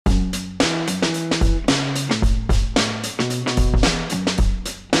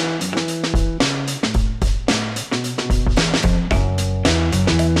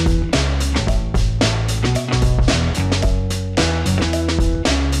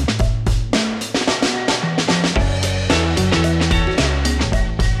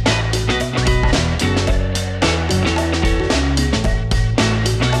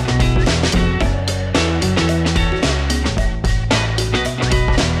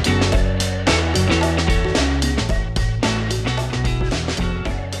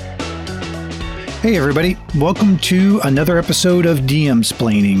Hey everybody, welcome to another episode of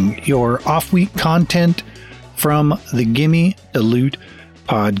DMsplaining, your off-week content from the Gimme the Loot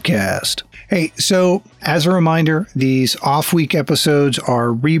podcast. Hey, so as a reminder, these off-week episodes are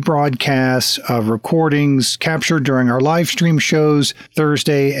rebroadcasts of recordings captured during our live stream shows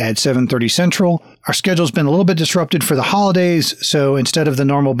Thursday at 7:30 Central. Our schedule's been a little bit disrupted for the holidays, so instead of the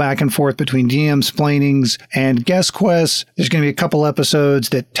normal back and forth between DMsplainings and guest quests, there's going to be a couple episodes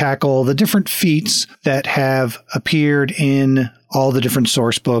that tackle the different feats that have appeared in all the different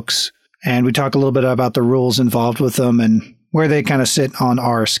source books, and we talk a little bit about the rules involved with them and where they kind of sit on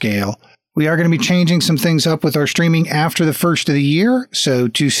our scale. We are going to be changing some things up with our streaming after the first of the year, so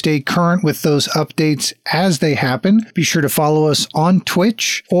to stay current with those updates as they happen, be sure to follow us on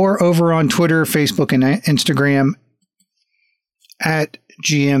Twitch or over on Twitter, Facebook, and Instagram at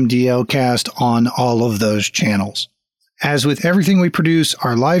GMDLcast on all of those channels. As with everything we produce,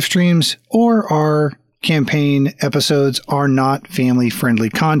 our live streams or our campaign episodes are not family-friendly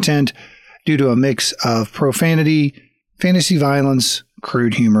content due to a mix of profanity, fantasy violence,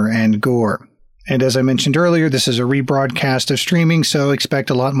 crude humor, and gore. And as I mentioned earlier, this is a rebroadcast of streaming, so expect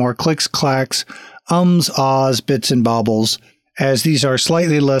a lot more clicks, clacks, ums, ahs, bits, and bobbles, as these are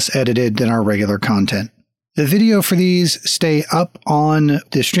slightly less edited than our regular content. The video for these stay up on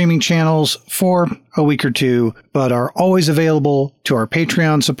the streaming channels for a week or two, but are always available to our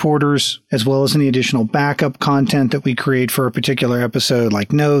Patreon supporters, as well as any additional backup content that we create for a particular episode,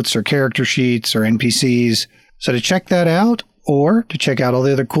 like notes or character sheets or NPCs. So to check that out, or to check out all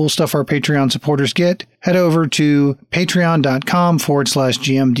the other cool stuff our Patreon supporters get, head over to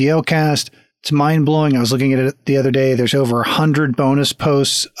patreon.com/GMDLcast. It's mind-blowing. I was looking at it the other day. There's over 100 bonus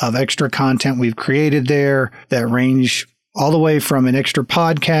posts of extra content we've created there that range all the way from an extra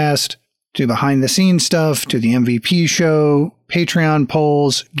podcast to behind-the-scenes stuff to the MVP show, Patreon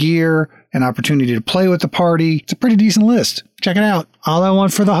polls, gear, an opportunity to play with the party. It's a pretty decent list. Check it out. All I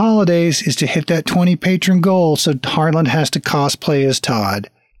want for the holidays is to hit that 20 patron goal so Harlan has to cosplay as Todd.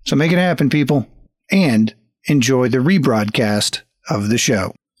 So make it happen, people. And enjoy the rebroadcast of the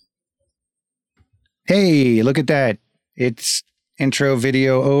show. Hey, look at that. It's intro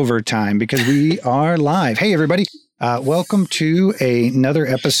video overtime because we are live. Hey, everybody. Welcome to another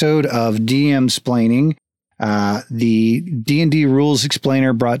episode of DMsplaining. The D&D Rules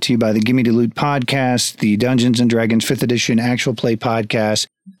Explainer brought to you by the Gimme the Loot podcast, the Dungeons & Dragons 5th edition actual play podcast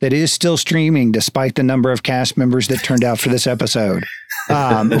that is still streaming despite the number of cast members that turned out for this episode.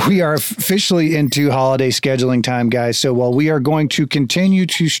 We are officially into holiday scheduling time, guys. So while we are going to continue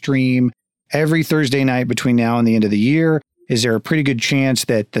to stream every Thursday night between now and the end of the year, is there a pretty good chance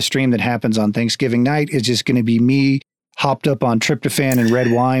that the stream that happens on Thanksgiving night is just going to be me hopped up on tryptophan and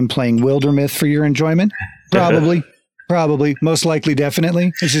red wine playing Wildermyth for your enjoyment? Probably, most likely,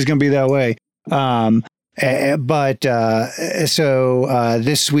 definitely. It's just going to be that way. So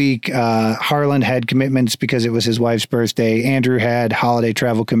this week, Harlan had commitments because it was his wife's birthday. Andrew had holiday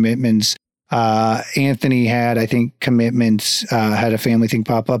travel commitments. Anthony had, I think, commitments, had a family thing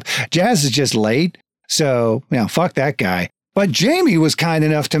pop up. Jazz is just late. So, fuck that guy. But Jamie was kind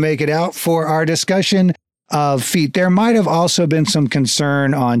enough to make it out for our discussion of feet. There might have also been some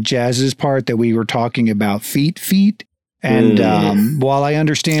concern on Jazz's part that we were talking about feet. And while I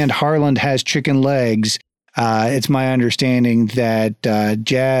understand Harlan has chicken legs, it's my understanding that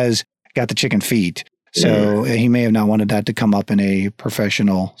Jazz got the chicken feet. So he may have not wanted that to come up in a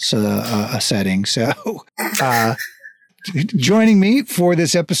professional setting. So joining me for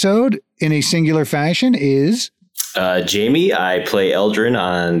this episode in a singular fashion is... Jamie. I play Eldrin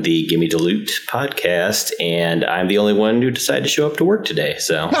on the Gimme the Loot podcast, and I'm the only one who decided to show up to work today.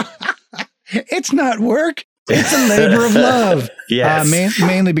 So it's not work; it's a labor of love. Yes,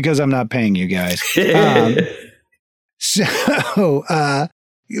 mainly because I'm not paying you guys.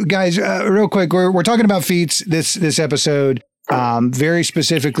 Guys, real quick, we're talking about feats this episode. Very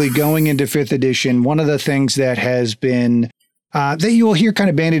specifically, going into 5th edition, one of the things that has been that you will hear kind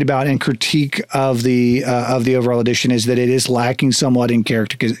of bandied about in critique of the overall edition is that it is lacking somewhat in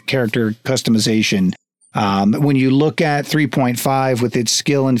character customization. When you look at 3.5 with its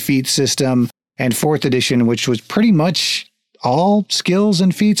skill and feat system and 4th edition, which was pretty much all skills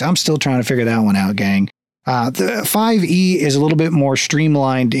and feats, I'm still trying to figure that one out, gang. The 5e is a little bit more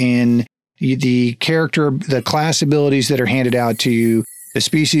streamlined in the class abilities that are handed out to you, the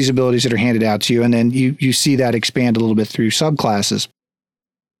species abilities that are handed out to you, and then you see that expand a little bit through subclasses.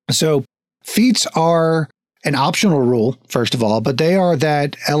 So feats are an optional rule, first of all, but they are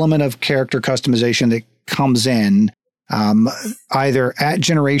that element of character customization that comes in either at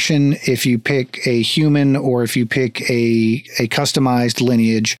generation if you pick a human or if you pick a customized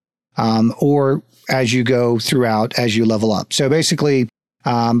lineage, or as you go throughout as you level up. So basically,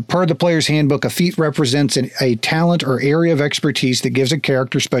 per the player's handbook, a feat represents a talent or area of expertise that gives a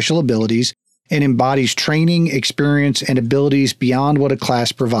character special abilities and embodies training, experience, and abilities beyond what a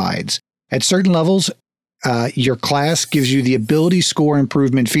class provides. At certain levels, your class gives you the ability score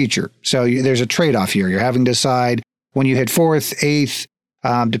improvement feature. So there's a trade-off here. You're having to decide when you hit 4th, 8th,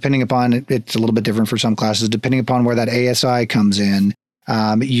 depending upon, it's a little bit different for some classes, depending upon where that ASI comes in,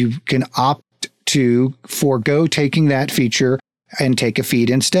 you can opt to forego taking that feature and take a feat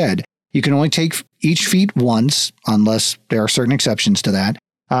instead. You can only take each feat once, unless there are certain exceptions to that.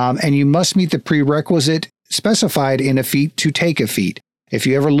 And you must meet the prerequisite specified in a feat to take a feat. If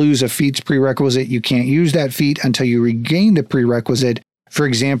you ever lose a feat's prerequisite, you can't use that feat until you regain the prerequisite. For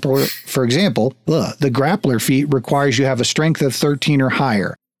example, the grappler feat requires you have a strength of 13 or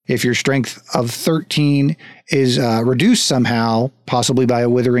higher. If your strength of 13 is reduced somehow, possibly by a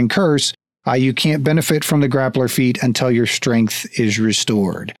withering curse, you can't benefit from the grappler feat until your strength is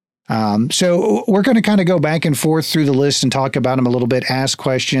restored. So we're going to kind of go back and forth through the list and talk about them a little bit, ask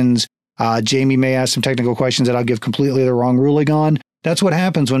questions. Jamie may ask some technical questions that I'll give completely the wrong ruling on. That's what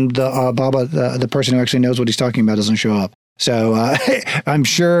happens when the Baba, the person who actually knows what he's talking about, doesn't show up. So I'm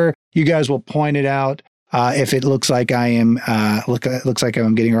sure you guys will point it out if it looks like I am looks like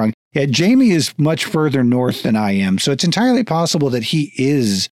I'm getting it wrong. Yeah, Jamie is much further north than I am, so it's entirely possible that he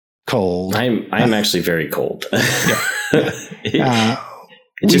is cold. I'm actually very cold.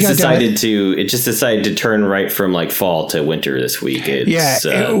 It just decided to turn right from like fall to winter this week. We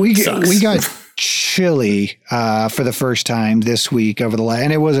got chilly for the first time this week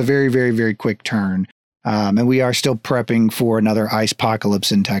and it was a very, very, very quick turn. And we are still prepping for another ice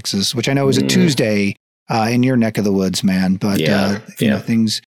apocalypse in Texas, which I know is a Tuesday in your neck of the woods, man. But you know,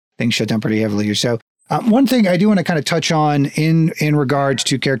 things shut down pretty heavily here. So one thing I do want to kind of touch on in regards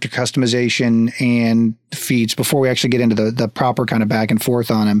to character customization and feats before we actually get into the proper kind of back and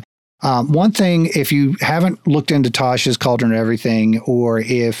forth on them. One thing, if you haven't looked into Tasha's Cauldron of Everything, or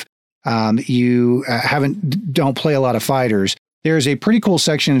if you don't play a lot of fighters, there's a pretty cool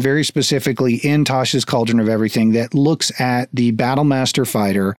section very specifically in Tasha's Cauldron of Everything that looks at the Battlemaster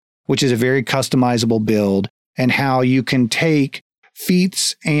fighter, which is a very customizable build, and how you can take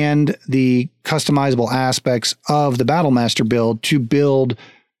feats and the customizable aspects of the Battlemaster build to build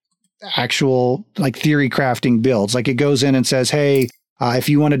actual like theory crafting builds. Like it goes in and says, hey, if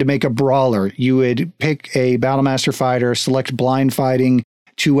you wanted to make a brawler, you would pick a Battlemaster fighter, select blind fighting,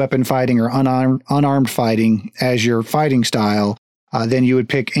 2-weapon fighting, or unarmed fighting as your fighting style. Then you would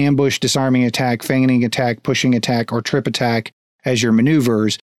pick ambush, disarming attack, fanging attack, pushing attack, or trip attack as your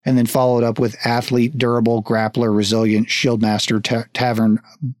maneuvers, and then followed up with athlete, durable, grappler, resilient, shieldmaster, tavern,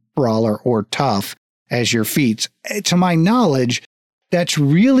 brawler, or tough as your feats. To my knowledge, that's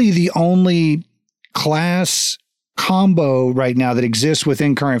really the only class combo right now that exists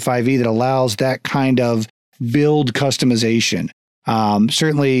within current 5e that allows that kind of build customization.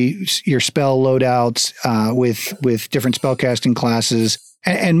 Certainly your spell loadouts with different spellcasting classes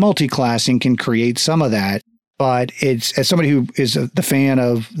and multi-classing can create some of that. But it's, as somebody who is the fan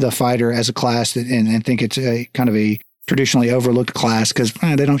of the fighter as a class and think it's a kind of a traditionally overlooked class because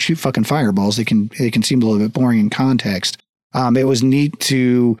they don't shoot fucking fireballs. They can seem a little bit boring in context. It was neat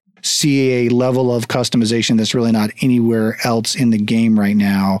to see a level of customization that's really not anywhere else in the game right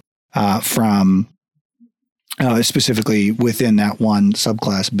now from specifically within that one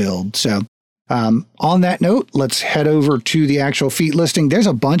subclass build. So on that note, let's head over to the actual feat listing. There's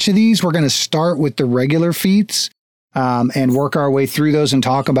a bunch of these. We're going to start with the regular feats and work our way through those and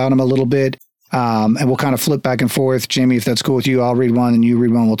talk about them a little bit. And we'll kind of flip back and forth. Jamie, if that's cool with you, I'll read one and you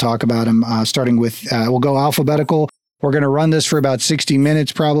read one. We'll talk about them, starting with, we'll go alphabetical. We're going to run this for about 60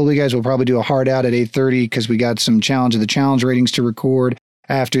 minutes probably, guys. We'll probably do a hard out at 8:30 because we got some Challenge of the Challenge ratings to record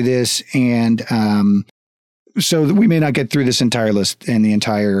after this. And so we may not get through this entire list in the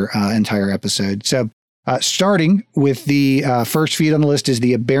entire episode. So starting with the first feat on the list is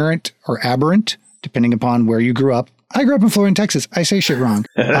the Aberrant or Aberrant, depending upon where you grew up. I grew up in Florida, Texas. I say shit wrong.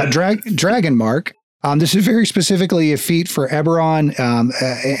 Dragon Mark. This is very specifically a feat for Eberron.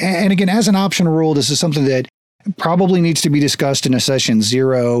 And again, as an optional rule, this is something that probably needs to be discussed in a session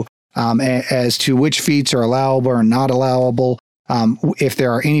 0 as to which feats are allowable or not allowable. If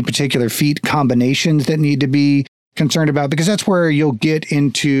there are any particular feat combinations that need to be concerned about, because that's where you'll get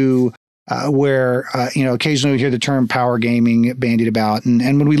into where occasionally we hear the term power gaming bandied about. And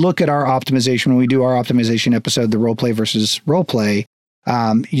when we look at our optimization, when we do our optimization episode, the roleplay versus roleplay,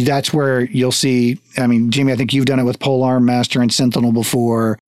 that's where you'll see, I mean, Jamie, I think you've done it with Polearm Master and Sentinel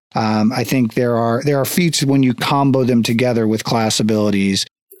before. I think there are feats when you combo them together with class abilities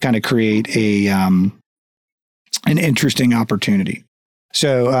kind of create an interesting opportunity.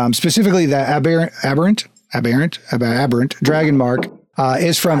 So specifically, the Aberrant Dragon Mark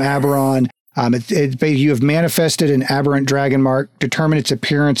is from Aberon. You have manifested an Aberrant Dragon Mark. Determine its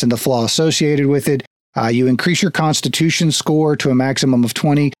appearance and the flaw associated with it. You increase your Constitution score to a maximum of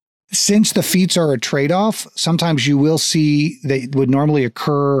 20. Since the feats are a trade-off, sometimes you will see that would normally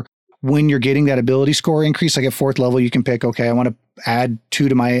occur when you're getting that ability score increase. Like at 4th level, you can pick, okay, I want to add 2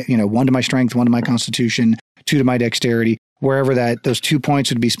 to my, 1 to my strength, 1 to my Constitution, 2 to my dexterity, wherever those 2 points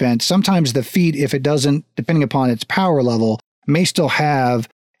would be spent. Sometimes the feat, if it doesn't, depending upon its power level, may still have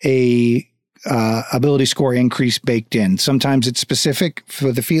a ability score increase baked in. Sometimes it's specific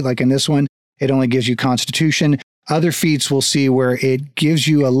for the feat, like in this one, it only gives you Constitution. Other feats we'll see where it gives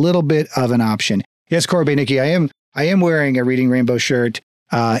you a little bit of an option. Yes, Corby Nikki, I am wearing a Reading Rainbow shirt.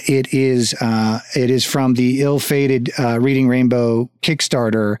 It is from the ill-fated Reading Rainbow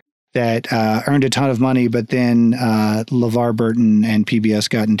Kickstarter that earned a ton of money, but then LeVar Burton and PBS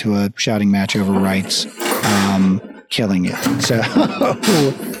got into a shouting match over rights, killing it. So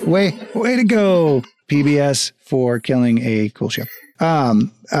way to go, PBS, for killing a cool show.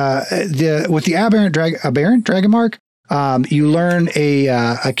 With the Aberrant Dragon Mark, you learn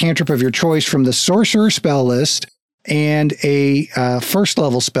a cantrip of your choice from the Sorcerer spell list and a first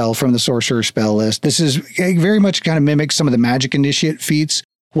level spell from the Sorcerer spell list. This is very much kind of mimics some of the Magic Initiate feats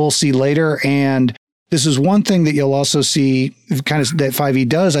we'll see later. And this is one thing that you'll also see kind of that 5e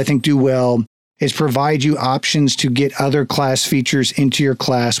does, I think, do well, is provide you options to get other class features into your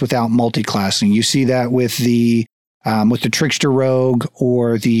class without multi-classing. You see that with the Trickster Rogue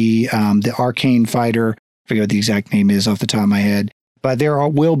or the Arcane Fighter. I forget what the exact name is off the top of my head. But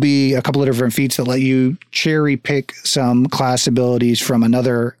will be a couple of different feats that let you cherry pick some class abilities from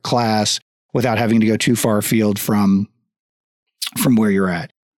another class without having to go too far afield from where you're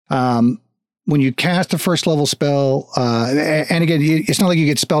at. When you cast a first level spell, and again, it's not like you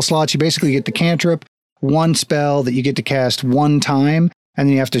get spell slots. You basically get the cantrip, one spell that you get to cast one time, and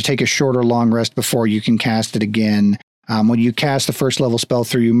then you have to take a short or long rest before you can cast it again. When you cast the first level spell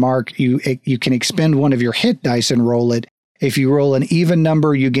through your mark, you can expend one of your hit dice and roll it. If you roll an even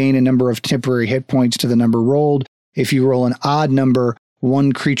number, you gain a number of temporary hit points to the number rolled. If you roll an odd number,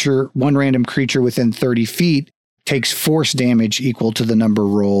 one random creature within 30 feet takes force damage equal to the number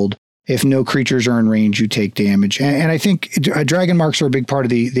rolled. If no creatures are in range, you take damage. And I think dragon marks are a big part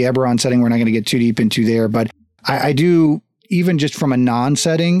of the Eberron setting. We're not going to get too deep into there, but I do, even just from a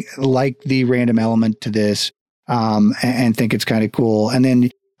non-setting, like the random element to this, and think it's kind of cool. And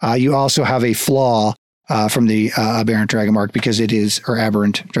then you also have a flaw from the Aberrant Dragon Mark because it is, or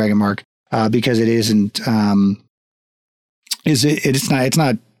Aberrant Dragon Mark, because it isn't,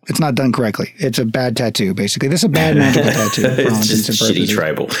 it's not done correctly. It's a bad tattoo, basically. This is a bad magical tattoo. It's just shitty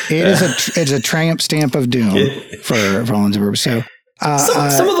tribal. It's a tramp stamp of doom for all intents and purposes. So,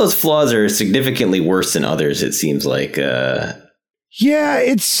 some of those flaws are significantly worse than others, it seems like. Yeah,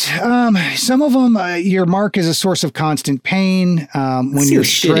 it's some of them. Your mark is a source of constant pain. When you're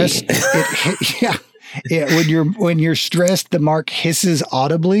stressed, when you're stressed, the mark hisses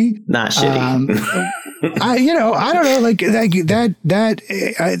audibly. Not shitty. I don't know, like that.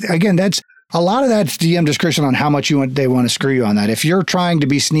 Again, that's a lot of that's DM discretion on how much they want to screw you on that. If you're trying to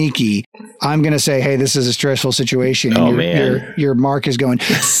be sneaky, I'm going to say, hey, this is a stressful situation. And your mark is going.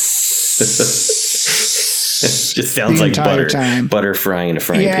 Just sounds like butter frying in a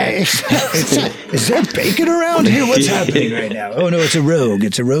frying pan. Is there bacon around here? What's happening right now? Oh no, it's a rogue.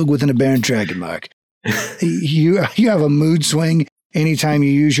 It's a rogue with an Aberrant Dragon Mark. You have a mood swing anytime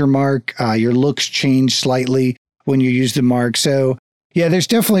you use your mark. Your looks change slightly when you use the mark. So yeah, there's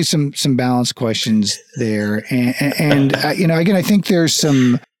definitely some balance questions there. And again, I think there's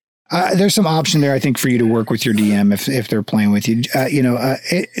some option there, I think, for you to work with your DM if they're playing with you.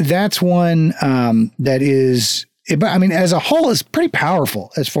 That's one that is, but I mean, as a whole, is pretty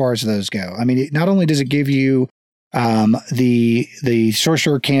powerful as far as those go. I mean, not only does it give you the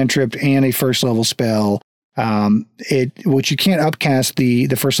sorcerer cantrip and a first level spell, which you can't upcast the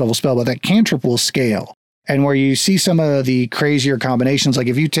first level spell, but that cantrip will scale. And where you see some of the crazier combinations, like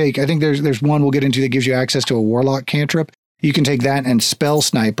if you take, I think there's one we'll get into that gives you access to a warlock cantrip. You can take that and spell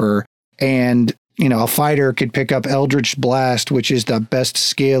sniper, and a fighter could pick up Eldritch Blast, which is the best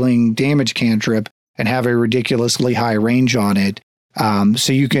scaling damage cantrip, and have a ridiculously high range on it.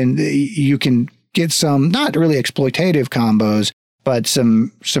 So you can get some not really exploitative combos, but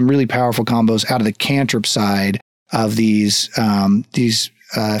some really powerful combos out of the cantrip side of these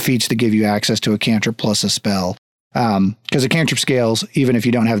feats that give you access to a cantrip plus a spell. Because a cantrip scales even if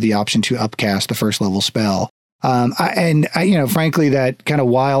you don't have the option to upcast the first level spell. Frankly, that kind of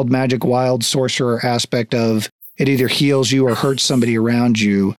wild sorcerer aspect of it either heals you or hurts somebody around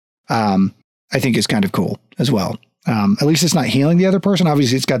you, I think is kind of cool as well. At least it's not healing the other person.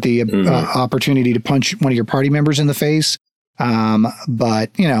 Obviously, it's got the opportunity to punch one of your party members in the face. But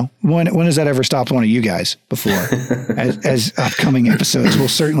when has that ever stopped one of you guys before? as upcoming episodes will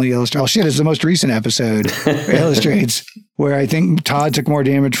certainly illustrate. Oh shit, it's the most recent episode illustrates where I think Todd took more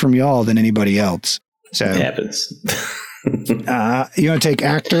damage from y'all than anybody else. So it happens. You want to take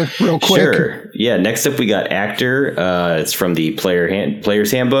actor real quick? Sure. Yeah. Next up, we got actor. It's from the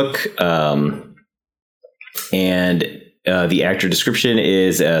Player's Handbook. And the actor description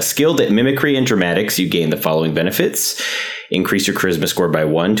is skilled at mimicry and dramatics. You gain the following benefits. Increase your charisma score by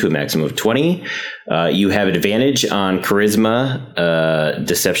 1 to a maximum of 20. You have advantage on charisma,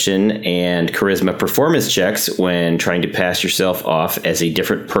 deception, and charisma performance checks when trying to pass yourself off as a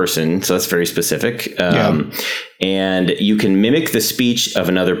different person. So that's very specific. And you can mimic the speech of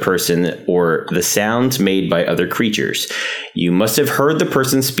another person or the sounds made by other creatures. You must have heard the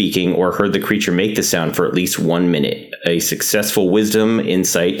person speaking or heard the creature make the sound for at least 1 minute. A successful wisdom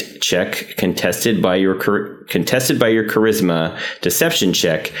insight check contested by your charisma deception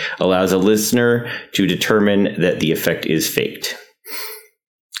check allows a listener to determine that the effect is faked.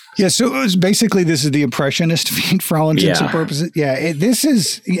 Yeah, so this is the impressionist feat for all intents and purposes. Yeah, this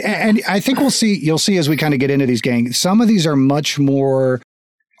is, and I think you'll see as we kind of get into these games, some of these are much more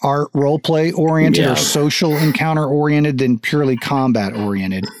art role play oriented or social encounter oriented than purely combat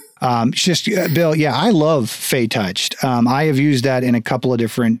oriented. Bill, I love Fey Touched. I have used that in a couple of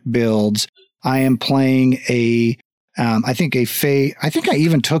different builds. I am playing I think I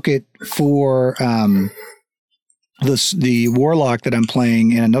even took it for the Warlock that I'm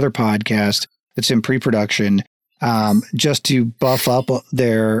playing in another podcast that's in pre-production, just to buff up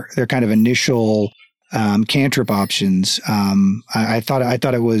their kind of initial cantrip options. I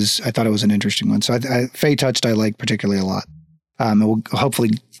thought it was an interesting one. So Fey Touched I like particularly a lot. And we'll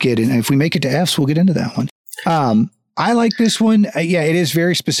hopefully get in. If we make it to F's, we'll get into that one. I like this one. It is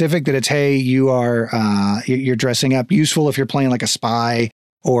very specific that it's, hey, you're dressing up, useful if you're playing like a spy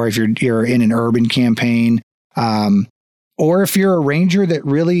or if you're in an urban campaign. Or if you're a ranger that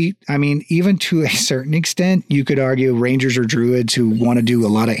really, even to a certain extent, you could argue rangers or druids who want to do a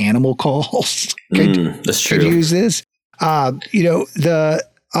lot of animal calls that's true. could use this.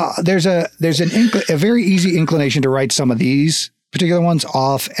 There's a very easy inclination to write some of these particular ones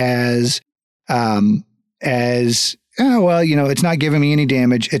off as it's not giving me any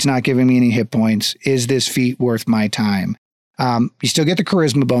damage. It's not giving me any hit points. Is this feat worth my time? You still get the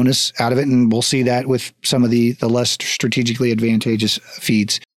charisma bonus out of it, and we'll see that with some of the less strategically advantageous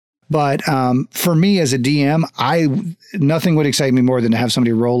feats. But for me as a DM, nothing would excite me more than to have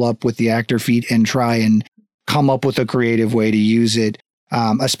somebody roll up with the actor feat and try and come up with a creative way to use it,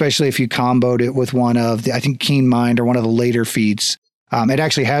 especially if you comboed it with one of I think Keen Mind or one of the later feats. It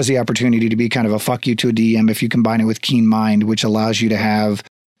actually has the opportunity to be kind of a fuck you to a DM if you combine it with Keen Mind, which allows you to have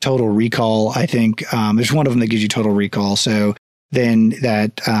total recall. I think there's one of them that gives you total recall. So then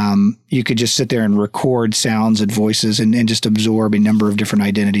that you could just sit there and record sounds and voices and just absorb a number of different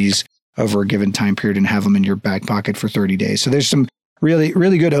identities over a given time period and have them in your back pocket for 30 days. So there's some really,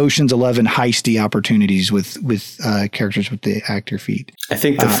 really good Ocean's 11 heisty opportunities with characters with the actor feat. I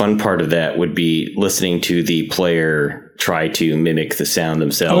think the fun part of that would be listening to the player try to mimic the sound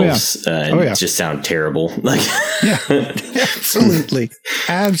themselves just sound terrible. Absolutely.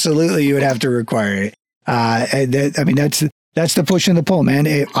 Absolutely. You would have to require it. That's the push and the pull, man.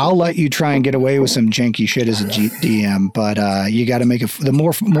 I'll let you try and get away with some janky shit as a DM, but you got to make the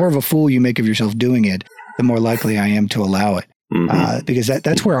more of a fool you make of yourself doing it, the more likely I am to allow it. Because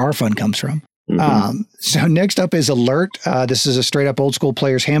that's where our fun comes from. So next up is Alert. This is a straight up old school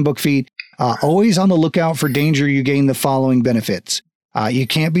Player's Handbook feat. Always on the lookout for danger. You gain the following benefits. You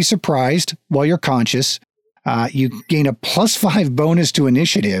can't be surprised while you're conscious. You gain a +5 bonus to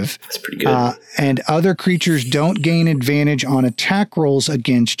initiative. That's pretty good. And other creatures don't gain advantage on attack rolls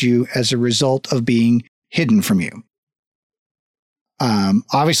against you as a result of being hidden from you.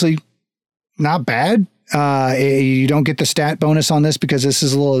 Obviously, not bad. You don't get the stat bonus on this because this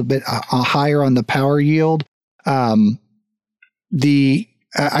is a little bit higher on the power yield.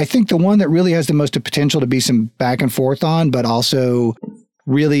 I think the one that really has the most potential to be some back and forth on, but also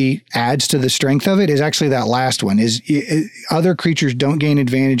really adds to the strength of it is actually that last one is other creatures don't gain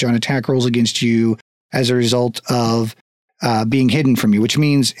advantage on attack rolls against you as a result of being hidden from you, which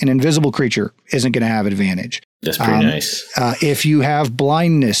means an invisible creature isn't going to have advantage. That's pretty nice. If you have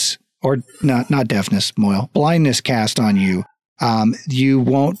blindness or not deafness, Moyle, blindness cast on you,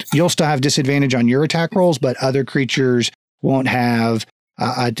 You'll still have disadvantage on your attack rolls, but other creatures won't have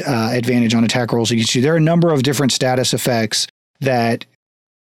advantage on attack rolls against you. There are a number of different status effects that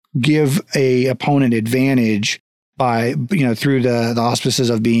give a opponent advantage by, through the auspices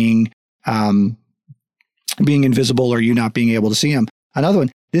of being invisible or you not being able to see them. Another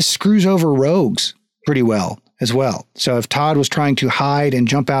one, this screws over rogues pretty well as well. So if Todd was trying to hide and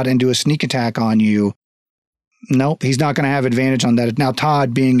jump out and do a sneak attack on you, nope, he's not going to have advantage on that. Now,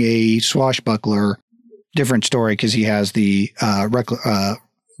 Todd being a swashbuckler, different story because he has the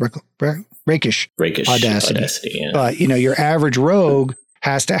rakish audacity. Yeah. But, your average rogue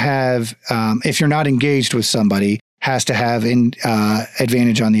has to have, if you're not engaged with somebody, has to have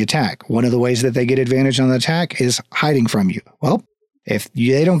advantage on the attack. One of the ways that they get advantage on the attack is hiding from you. Well, if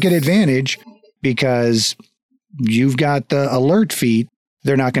they don't get advantage because you've got the alert feat,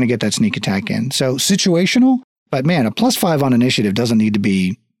 they're not going to get that sneak attack in. So situational, but man, a +5 on initiative doesn't need to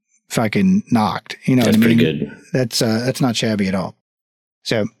be fucking knocked. That's pretty good. That's not shabby at all.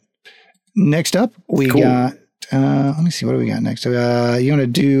 So next up, we got, let me see, what do we got next? You want to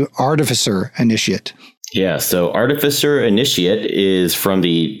do Artificer Initiate. Yeah, so Artificer Initiate is from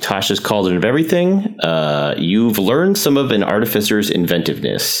the Tasha's Cauldron of Everything. You've learned some of an Artificer's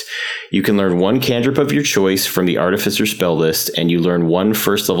inventiveness. You can learn one cantrip of your choice from the Artificer spell list, and you learn one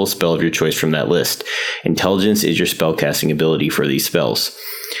first level spell of your choice from that list. Intelligence is your spellcasting ability for these spells.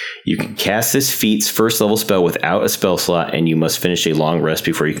 You can cast this feat's first level spell without a spell slot, and you must finish a long rest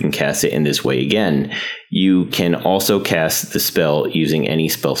before you can cast it in this way again. You can also cast the spell using any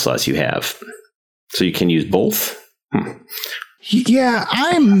spell slots you have. So you can use both? Yeah,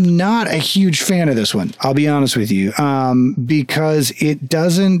 I'm not a huge fan of this one. I'll be honest with you. Because it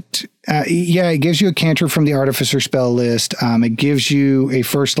doesn't, it gives you a cantrip from the Artificer spell list. It gives you a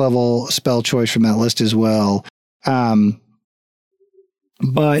first level spell choice from that list as well. But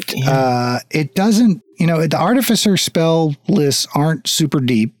it doesn't, the Artificer spell lists aren't super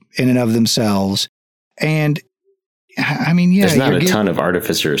deep in and of themselves. And I mean, there's not a ton of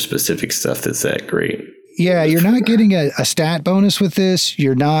Artificer specific stuff that's that great. Yeah, you're not getting a stat bonus with this.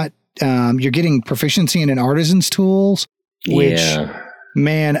 You're not, you're getting proficiency in an artisan's tools, which,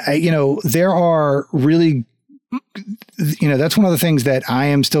 man, there are really, that's one of the things that I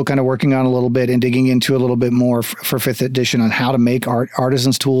am still kind of working on a little bit and digging into a little bit more for 5th edition on how to make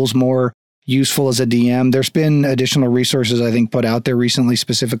artisan's tools more useful as a DM. There's been additional resources, I think, put out there recently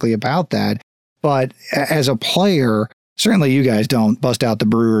specifically about that. But as a player, certainly you guys don't bust out the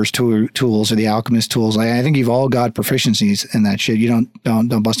brewer's tools or the alchemist tools. I think you've all got proficiencies in that shit. You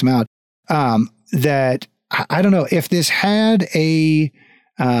don't bust them out. That I don't know if this had a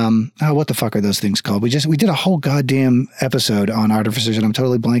what the fuck are those things called? We did a whole goddamn episode on artificers, and I'm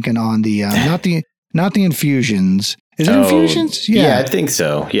totally blanking on the not the infusions. Is it infusions? Yeah, I think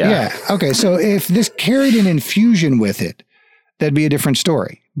so. Yeah. Okay, so if this carried an infusion with it, that'd be a different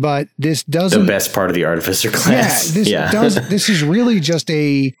story. But this doesn't. The best part of the Artificer class. This is really just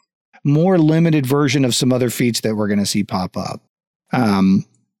a more limited version of some other feats that we're going to see pop up.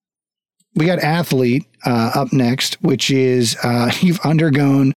 We got Athlete up next, which is you've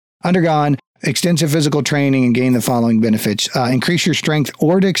undergone extensive physical training and gain the following benefits. Increase your strength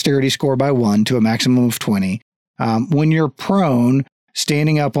or dexterity score by 1 to a maximum of 20. When you're prone,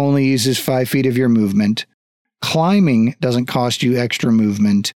 standing up only uses 5 feet of your movement. Climbing doesn't cost you extra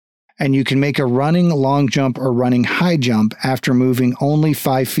movement, and you can make a running long jump or running high jump after moving only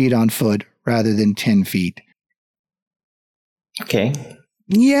 5 feet on foot rather than 10 feet. Okay.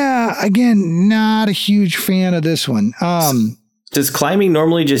 Yeah, again, not a huge fan of this one. Does climbing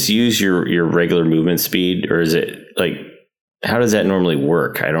normally just use your regular movement speed, or is it like, how does that normally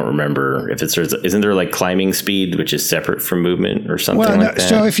work? I don't remember if isn't there like climbing speed, which is separate from movement or something like that?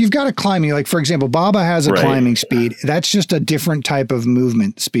 So if you've got a climbing, like for example, Baba has a climbing speed, that's just a different type of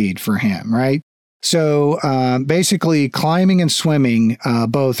movement speed for him, right? So basically climbing and swimming,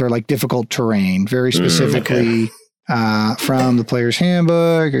 both are like difficult terrain, very specifically from the player's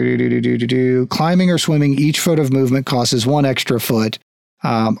handbook. Climbing or swimming, each foot of movement costs 1 extra foot.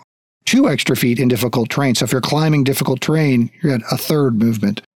 2 extra feet in difficult terrain. So if you're climbing difficult terrain, you're at a third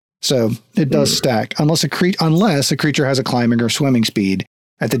movement. So it does stack unless a creature has a climbing or swimming speed.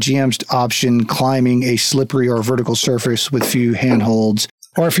 At the GM's option, climbing a slippery or vertical surface with few handholds,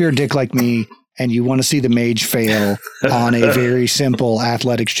 or if you're a dick like me and you want to see the mage fail on a very simple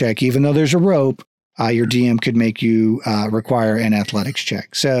athletics check, even though there's a rope, your DM could make you require an athletics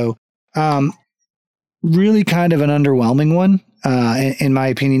check. So really kind of an underwhelming one. In my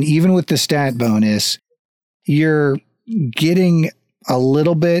opinion, even with the stat bonus, you're getting a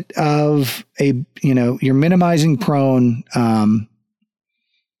little bit of you're minimizing prone.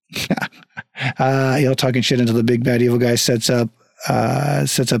 Talking shit until the big bad evil guy sets up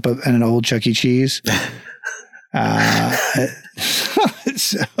an old Chuck E. Cheese.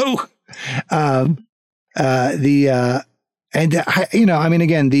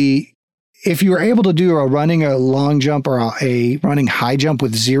 If you were able to do a long jump or a running high jump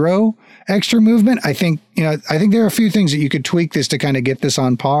with 0 extra movement, I think there are a few things that you could tweak this to kind of get this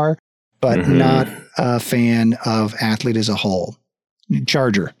on par, but not a fan of Athlete as a whole.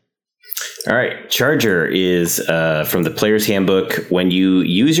 Charger. All right. Charger is from the Player's Handbook. When you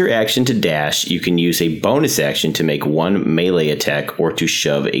use your action to dash, you can use a bonus action to make one melee attack or to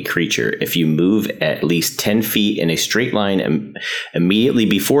shove a creature. If you move at least 10 feet in a straight line immediately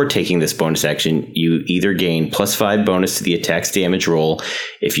before taking this bonus action, you either gain +5 bonus to the attack's damage roll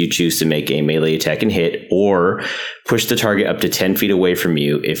if you choose to make a melee attack and hit, or push the target up to 10 feet away from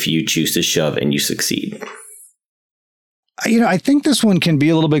you if you choose to shove and you succeed. I think this one can be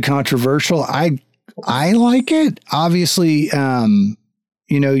a little bit controversial. I like it. Obviously,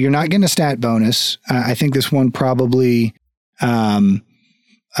 you're not getting a stat bonus. I think this one probably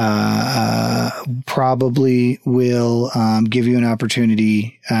will give you an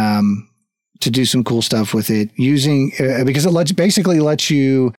opportunity to do some cool stuff with it because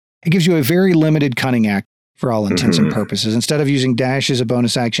it gives you a very limited cunning act for all intents and purposes. Instead of using dash as a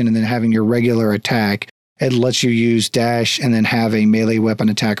bonus action and then having your regular attack, it lets you use dash and then have a melee weapon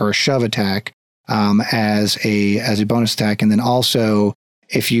attack or a shove attack as a bonus attack. And then also,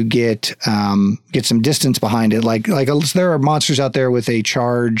 if you get some distance behind it, like there are monsters out there with a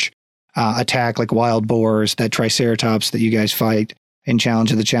charge attack, like wild boars, that Triceratops that you guys fight in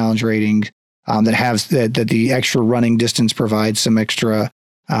Challenge of the Challenge rating, that the extra running distance provides some extra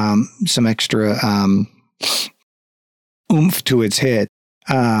oomph to its hit.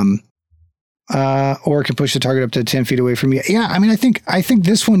 Or it can push the target up to 10 feet away from you. Yeah, I mean, I think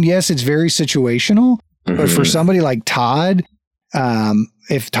this one, yes, it's very situational, but for somebody like Todd,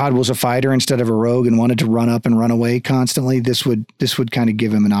 if Todd was a fighter instead of a rogue and wanted to run up and run away constantly, this would kind of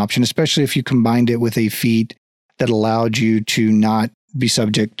give him an option, especially if you combined it with a feat that allowed you to not be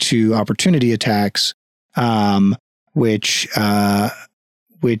subject to opportunity attacks, which I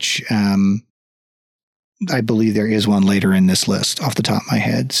believe there is one later in this list off the top of my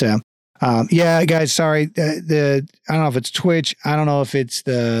head. So. Yeah, guys, sorry. I don't know if it's Twitch. I don't know if it's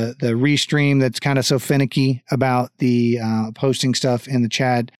the restream that's kind of so finicky about the posting stuff in the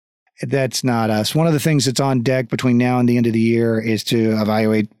chat. That's not us. One of the things that's on deck between now and the end of the year is to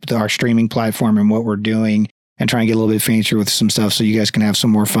evaluate our streaming platform and what we're doing and try and get a little bit fancier with some stuff so you guys can have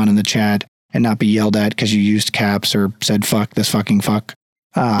some more fun in the chat and not be yelled at because you used caps or said fuck this fucking fuck.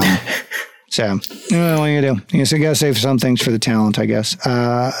 So, what are you going to do? So you got to save some things for the talent, I guess.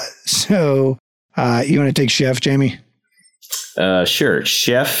 You want to take Chef, Jamie? Sure.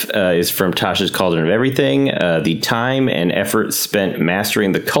 Chef is from Tasha's Cauldron of Everything. The time and effort spent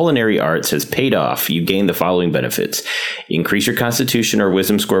mastering the culinary arts has paid off. You gain the following benefits. Increase your constitution or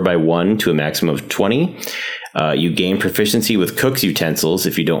wisdom score by 1 to a maximum of 20. You gain proficiency with cook's utensils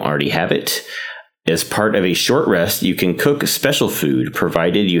if you don't already have it. As part of a short rest, you can cook special food,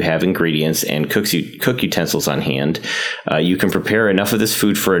 provided you have ingredients and cook utensils on hand. You can prepare enough of this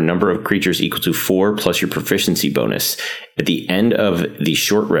food for a number of creatures equal to 4 plus your proficiency bonus. At the end of the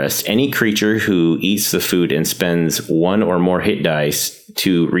short rest, any creature who eats the food and spends 1 or more hit dice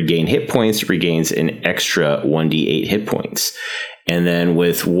to regain hit points regains an extra 1d8 hit points. And then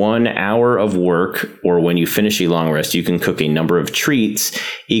with 1 hour of work, or when you finish a long rest, you can cook a number of treats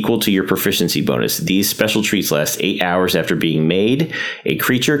equal to your proficiency bonus. These special treats last 8 hours after being made. A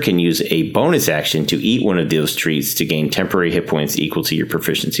creature can use a bonus action to eat one of those treats to gain temporary hit points equal to your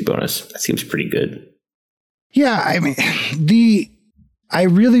proficiency bonus. That seems pretty good. Yeah, I mean, I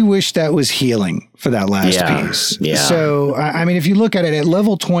really wish that was healing for that last piece. Yeah. So, I mean, if you look at it at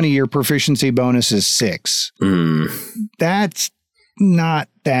level 20, your proficiency bonus is 6. That's not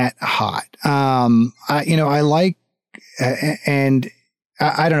that hot. I like, and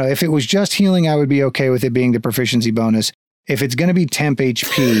I don't know, if it was just healing, I would be okay with it being the proficiency bonus. If it's going to be temp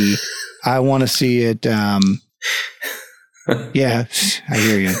HP, I want to see it. Yeah, I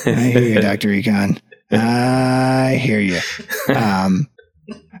hear you. Dr. Econ. I hear you.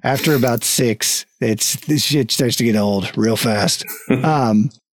 After about 6, this shit starts to get old real fast. I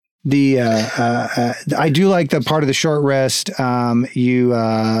do like the part of the short rest.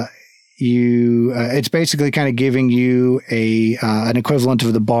 It's basically kind of giving you an equivalent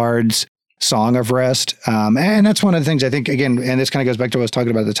of the Bard's Song of Rest. And that's one of the things I think, again, and this kind of goes back to what I was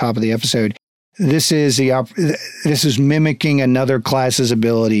talking about at the top of the episode. this is mimicking another class's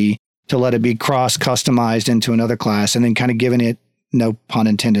ability to let it be cross-customized into another class, and then kind of giving it, no pun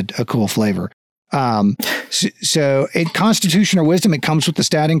intended, a cool flavor. So Constitution or Wisdom, it comes with the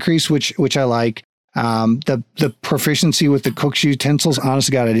stat increase, which I like. The proficiency with the cook's utensils, honest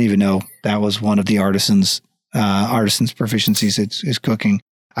to God, I didn't even know that was one of the artisan's proficiencies. It's cooking.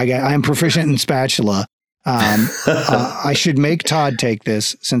 I am proficient in spatula. I should make Todd take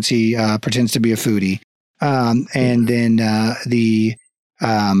this since he pretends to be a foodie. And then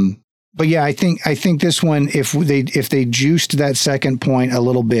but yeah, I think this one, if they juiced that second point a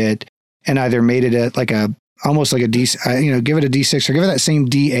little bit and either made it almost like a D, give it a D6 or give it that same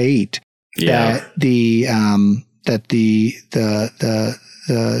D8 that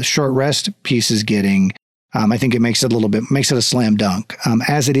the short rest piece is getting. I think it makes it a slam dunk.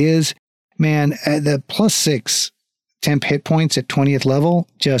 As it is, man, the +6 temp hit points at 20th level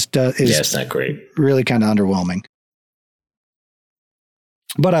just is it's not great. Really kind of underwhelming.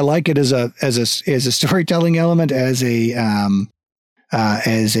 But I like it as a storytelling element, as a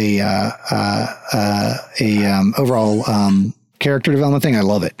overall character development thing. I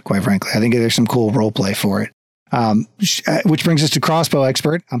love it, quite frankly. I think there's some cool role play for it. Which brings us to Crossbow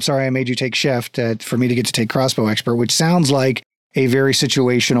Expert. I'm sorry I made you take Chef for me to get to take Crossbow Expert, which sounds like a very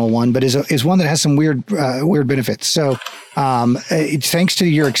situational one, but is one that has some weird benefits. So, thanks to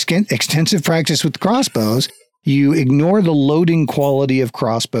your extensive practice with crossbows, you ignore the loading quality of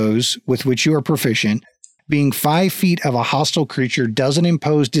crossbows with which you are proficient. Being 5 feet of a hostile creature doesn't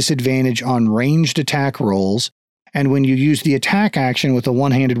impose disadvantage on ranged attack rolls. And when you use the attack action with a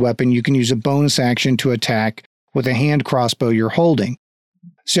one-handed weapon, you can use a bonus action to attack with a hand crossbow you're holding.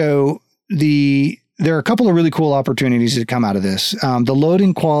 So there are a couple of really cool opportunities that come out of this. The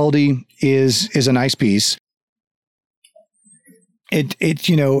loading quality is a nice piece.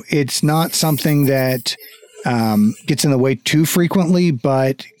 It's not something that gets in the way too frequently,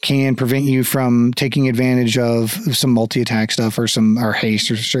 but can prevent you from taking advantage of some multi-attack stuff or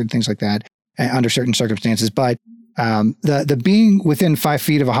haste or certain things like that under certain circumstances. But the being within 5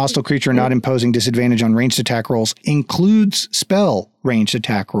 feet of a hostile creature not imposing disadvantage on ranged attack rolls includes spell ranged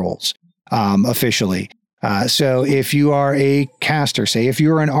attack rolls officially. So if you are a caster, say if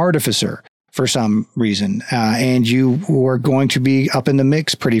you're an artificer for some reason, and you were going to be up in the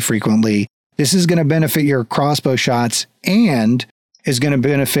mix pretty frequently, this is going to benefit your crossbow shots and is going to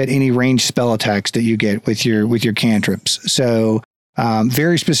benefit any ranged spell attacks that you get with your cantrips. So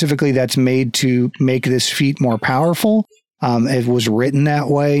very specifically, that's made to make this feat more powerful. It was written that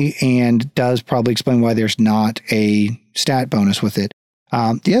way and does probably explain why there's not a stat bonus with it.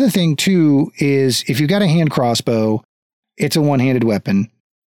 The other thing, too, is if you've got a hand crossbow, it's a one-handed weapon.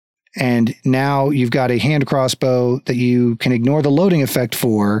 And now you've got a hand crossbow that you can ignore the loading effect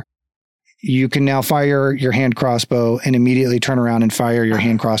for. You can now fire your hand crossbow and immediately turn around and fire your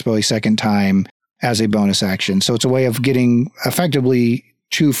hand crossbow a second time as a bonus action. So it's a way of getting effectively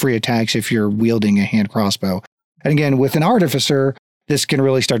 2 free attacks if you're wielding a hand crossbow. And again, with an artificer, this can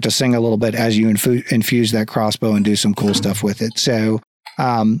really start to sing a little bit as you infuse that crossbow and do some cool stuff with it. So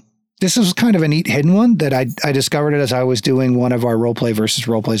this is kind of a neat hidden one that I discovered it as I was doing one of our roleplay versus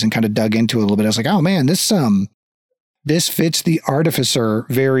roleplays and kind of dug into it a little bit. I was like, oh man, this fits the artificer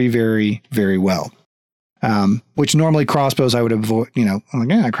very, very, very well. Which normally crossbows I would avoid, I'm like,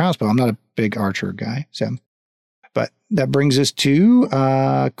 yeah, crossbow. I'm not a big archer guy. So, but that brings us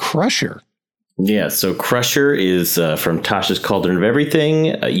to Crusher. Yeah, so Crusher is from Tasha's Cauldron of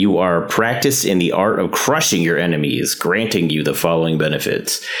Everything. You are practiced in the art of crushing your enemies, granting you the following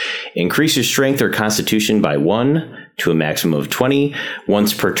benefits. Increase your strength or constitution by 1 to a maximum of 20.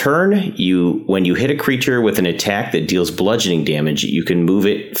 Once per turn, when you hit a creature with an attack that deals bludgeoning damage, you can move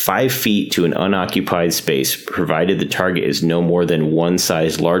it 5 feet to an unoccupied space, provided the target is no more than one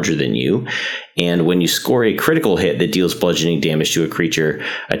size larger than you. And when you score a critical hit that deals bludgeoning damage to a creature,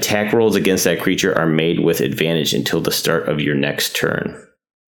 attack rolls against that creature are made with advantage until the start of your next turn.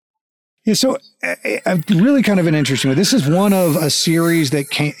 Yeah, so really kind of an interesting one. This is one of a series that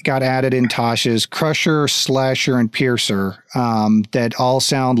got added in Tasha's Crusher, Slasher, and Piercer that all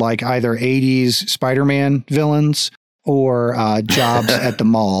sound like either 80s Spider-Man villains or jobs at the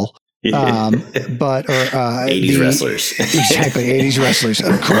mall. Or 80s wrestlers. Exactly, 80s wrestlers.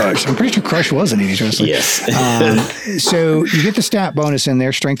 Crush. I'm pretty sure Crush was an 80s wrestler. Yes. So you get the stat bonus in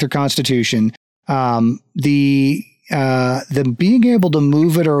there, strength or constitution. The being able to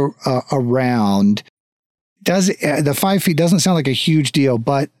move it around the 5 feet doesn't sound like a huge deal,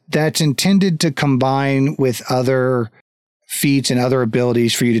 but that's intended to combine with other feats and other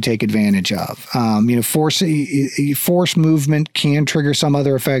abilities for you to take advantage of. Force movement can trigger some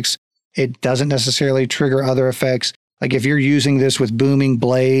other effects. It doesn't necessarily trigger other effects. Like if you're using this with Booming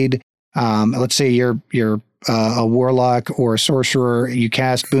Blade, let's say you're a warlock or a sorcerer, you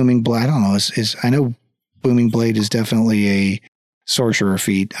cast Booming Blade. I don't know. I know Booming Blade is definitely a sorcerer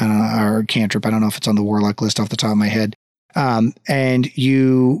feat or cantrip. I don't know if it's on the warlock list off the top of my head. And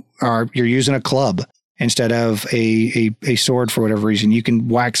you're using a club instead of a sword for whatever reason. You can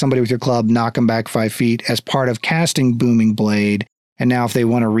whack somebody with your club, knock them back 5 feet as part of casting Booming Blade. And now if they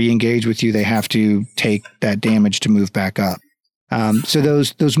want to re-engage with you, they have to take that damage to move back up. So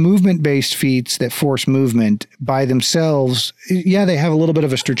those movement-based feats that force movement by themselves, yeah, they have a little bit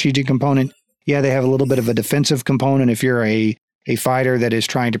of a strategic component. Yeah, they have a little bit of a defensive component. If you're a fighter that is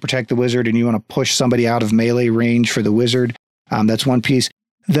trying to protect the wizard and you want to push somebody out of melee range for the wizard, that's one piece.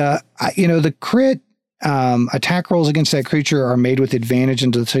 The crit attack rolls against that creature are made with advantage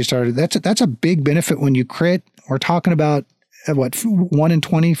until they started. That's a big benefit when you crit. We're talking about 1 in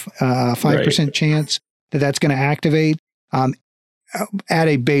 20, 5% chance that's going to activate at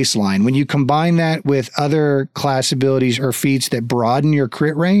a baseline. When you combine that with other class abilities or feats that broaden your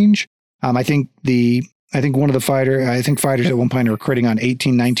crit range, I think fighters at one point were critting on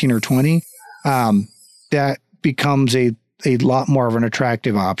 18, 19, or 20. That becomes a lot more of an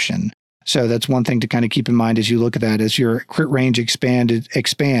attractive option. So that's one thing to kind of keep in mind as you look at that, as your crit range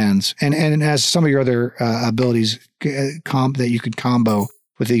expands, and as some of your other abilities that you could combo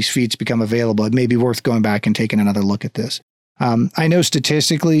with these feats become available, it may be worth going back and taking another look at this. I know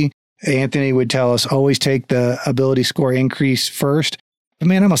statistically, Anthony would tell us always take the ability score increase first. But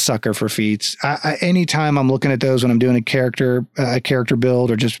man, I'm a sucker for feats. Anytime I'm looking at those when I'm doing a character build,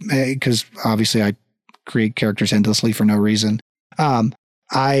 or just because obviously I create characters endlessly for no reason. I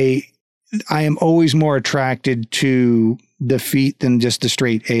am always more attracted to the feat than just the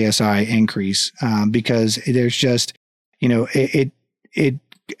straight ASI increase, because there's just, it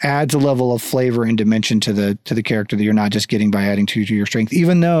adds a level of flavor and dimension to the character that you're not just getting by adding 2 to your strength,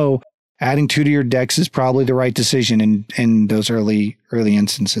 even though adding 2 to your dex is probably the right decision in those early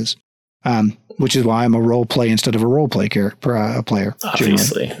instances, which is why I'm a role play instead of a role play player.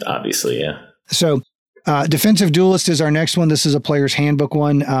 Obviously, yeah. So Defensive Duelist is our next one. This is a player's handbook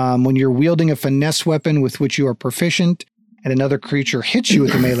one. When you're wielding a finesse weapon with which you are proficient and another creature hits you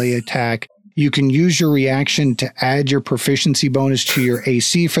with a melee attack, you can use your reaction to add your proficiency bonus to your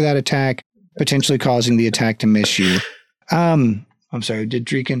AC for that attack, potentially causing the attack to miss you. I'm sorry,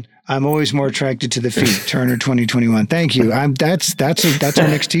 Dreeken. I'm always more attracted to the feet. Turner 2021. Thank you. That's our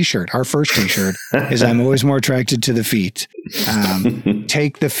next T-shirt. Our first T-shirt is I'm always more attracted to the feet.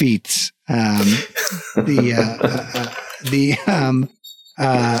 Take the feats.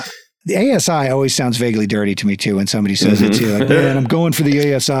 The ASI always sounds vaguely dirty to me too. When somebody says it too, like, man, I'm going for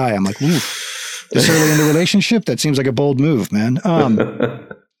the ASI. I'm like, ooh, this early in the relationship, that seems like a bold move, man.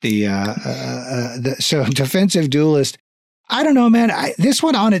 So Defensive Duelist. I don't know, man. This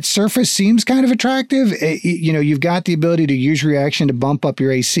one on its surface seems kind of attractive. You've got the ability to use reaction to bump up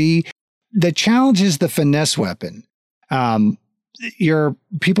your AC. The challenge is the finesse weapon. Your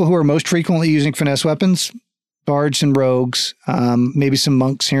people who are most frequently using finesse weapons, bards and rogues, maybe some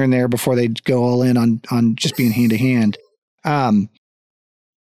monks here and there before they go all in on just being hand to hand.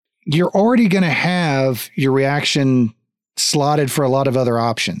 You're already going to have your reaction slotted for a lot of other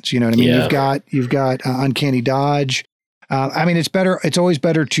options. You know what I mean? Yeah. You've got uncanny dodge. It's always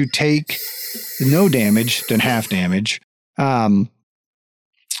better to take no damage than half damage. And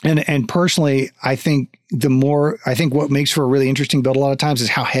personally, I think what makes for a really interesting build a lot of times is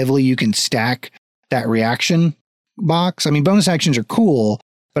how heavily you can stack that reaction box. I mean, bonus actions are cool,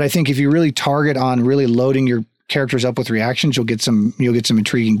 but I think if you really target on really loading your characters up with reactions, you'll get some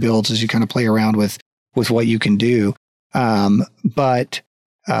intriguing builds as you kind of play around with what you can do. It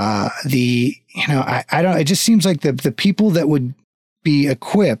just seems like the people that would be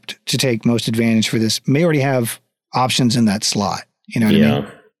equipped to take most advantage for this may already have options in that slot. You know what I mean?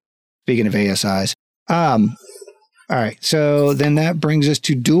 Speaking of ASIs. All right. So then that brings us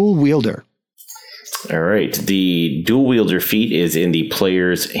to Dual Wielder. All right. The Dual Wielder feat is in the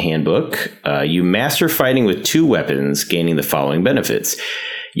player's handbook. You master fighting with 2 weapons, gaining the following benefits.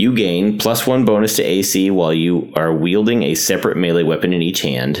 You gain +1 bonus to AC while you are wielding a separate melee weapon in each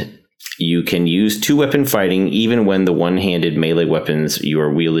hand. You can use 2-weapon fighting even when the one-handed melee weapons you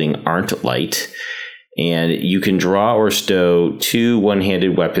are wielding aren't light. And you can draw or stow 2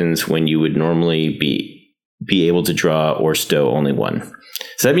 one-handed weapons when you would normally be be able to draw or stow only one.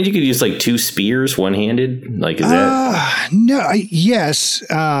 So that means you could use like 2 spears one-handed? Like, is that? No, yes.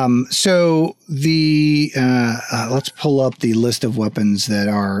 So the let's pull up the list of weapons that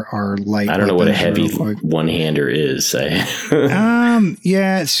are light. I don't know what a heavy one-hander is.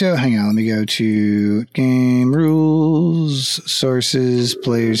 Yeah. So hang on. Let me go to game rules, sources,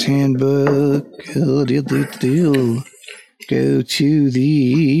 player's handbook. Go to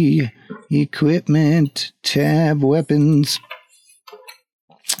the equipment tab, weapons.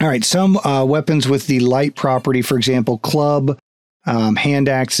 All right, some weapons with the light property, for example, club, hand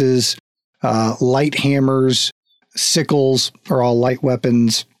axes, light hammers, sickles are all light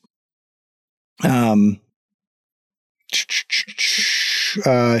weapons.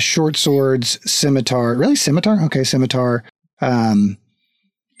 Short swords, scimitar. Really, scimitar? Okay, scimitar.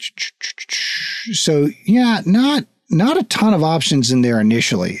 So yeah, not a ton of options in there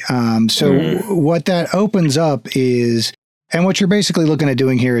initially. What that opens up is. And what you're basically looking at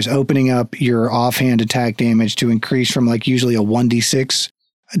doing here is opening up your offhand attack damage to increase from like usually a 1d6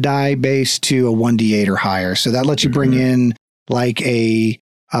 die base to a 1d8 or higher. So that lets you bring in like a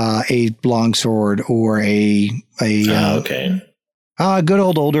longsword or a good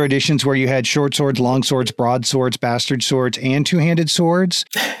old older editions where you had short swords, long swords, broadswords, bastard swords, and two-handed swords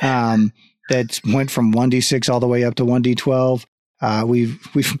that went from 1d6 all the way up to 1d12. We've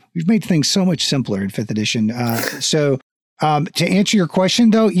made things so much simpler in 5th edition. To answer your question,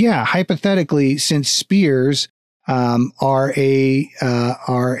 though, yeah, hypothetically, since spears are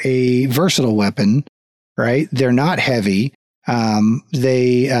a versatile weapon, right? They're not heavy.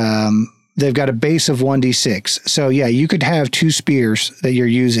 They've got a base of 1d6. So yeah, you could have 2 spears that you're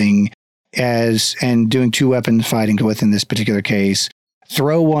using and doing 2 weapon fighting within this particular case.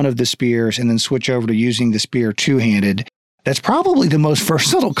 Throw one of the spears and then switch over to using the spear two-handed. That's probably the most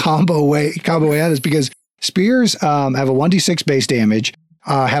versatile combo way out of this because spears have a 1d6 base damage,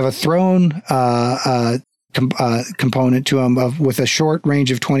 have a thrown component to them with a short range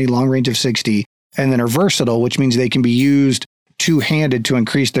of 20, long range of 60, and then are versatile, which means they can be used two-handed to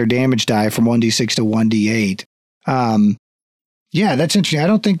increase their damage die from 1d6 to 1d8. Yeah, that's interesting. I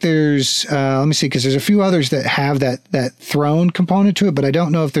don't think there's, let me see, because there's a few others that have that thrown component to it, but I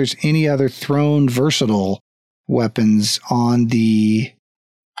don't know if there's any other thrown versatile weapons on the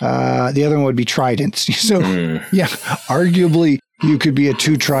other one would be tridents. So yeah, arguably you could be a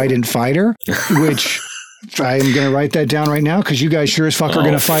 2 trident fighter, which I'm going to write that down right now because you guys sure as fuck are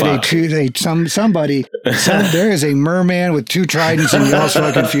going to fight somebody. There is a merman with 2 tridents in y'all's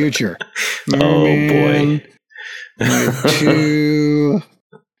fucking future. Merman, oh boy. 2,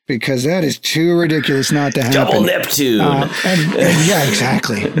 because that is too ridiculous not to happen. Double Neptune. And yeah,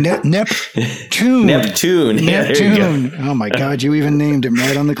 exactly. Neptune. Neptune. Oh my God, you even named him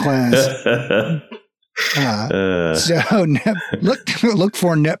right on the class. So look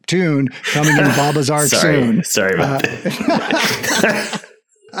for Neptune coming in Baba's Ark soon. Sorry about that.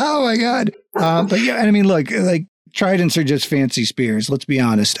 Oh my God. But yeah, I mean, look, like tridents are just fancy spears. Let's be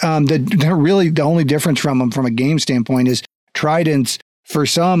honest. The only difference from them from a game standpoint is tridents, for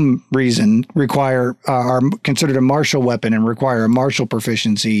some reason, are considered a martial weapon and require a martial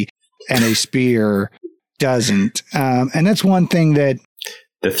proficiency, and a spear doesn't. And that's one thing that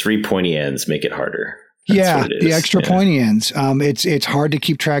the 3 pointy ends make it harder. That's the extra pointy ends. It's hard to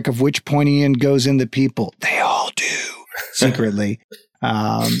keep track of which pointy end goes in the people. They all do secretly.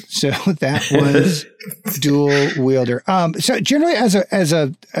 So that was dual wielder. So generally, as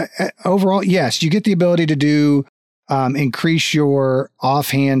a overall, yes, you get the ability to do increase your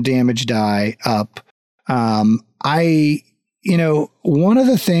offhand damage die up. One of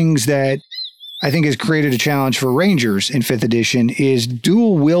the things that I think has created a challenge for Rangers in 5th edition is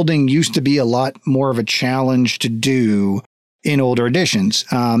dual wielding used to be a lot more of a challenge to do in older editions.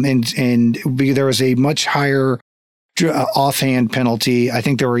 And there was a much higher offhand penalty. I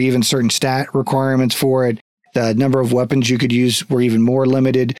think there were even certain stat requirements for it. The number of weapons you could use were even more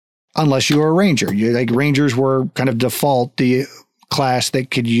limited unless you were a ranger. Rangers were kind of default, the class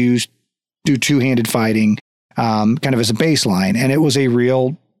that could do two-handed fighting kind of as a baseline. And it was a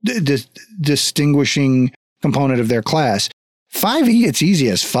real distinguishing component of their class. 5e, it's easy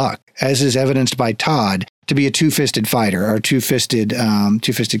as fuck, as is evidenced by Todd, to be a two-fisted fighter or two-fisted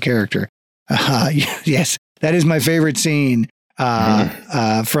character. Yes, that is my favorite scene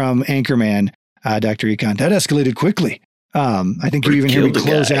from Anchorman, Dr. Econ. That escalated quickly. I think you even hear me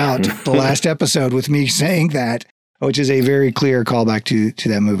close out the last episode with me saying that, which is a very clear callback to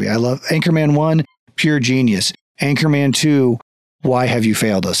that movie. I love Anchorman 1, pure genius. Anchorman 2, why have you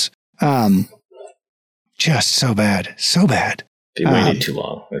failed us? Just so bad. So bad. They waited too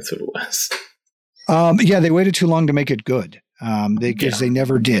long. That's what it was. Yeah, they waited too long to make it good. Because they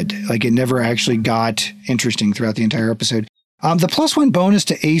never did. Like, it never actually got interesting throughout the entire episode. The +1 bonus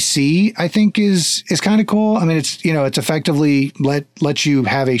to AC, I think, is kind of cool. I mean, it's effectively let you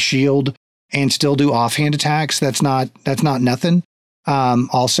have a shield and still do offhand attacks. That's not nothing.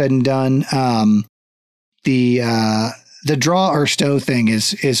 All said and done. The draw or stow thing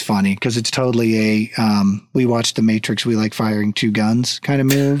is funny because it's totally a we watched The Matrix, we like firing two guns kind of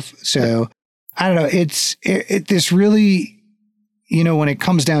move. So I don't know. This really, when it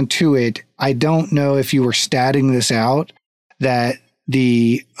comes down to it, I don't know if you were statting this out, that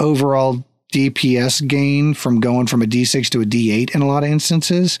the overall DPS gain from going from a D6 to a D8 in a lot of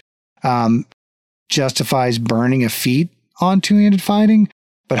instances justifies burning a feat on two-handed fighting.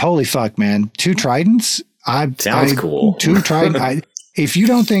 But holy fuck, man, two tridents. Sounds cool. Two trident. If you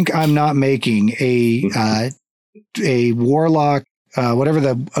don't think I'm not making a warlock, whatever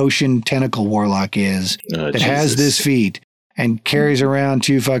the ocean tentacle warlock is, that Jesus. Has this feat and carries around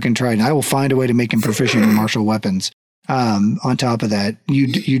two fucking trident, I will find a way to make him proficient in martial weapons. On top of that,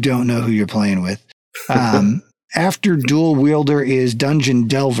 you don't know who you're playing with. After dual wielder is Dungeon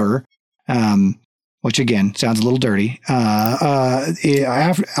Delver, which again sounds a little dirty.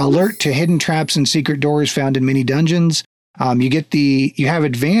 Alert to hidden traps and secret doors found in many dungeons. You have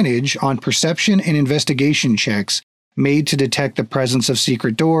advantage on perception and investigation checks made to detect the presence of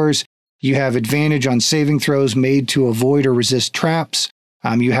secret doors. You have advantage on saving throws made to avoid or resist traps.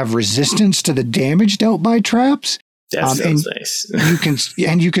 You have resistance to the damage dealt by traps. That sounds nice.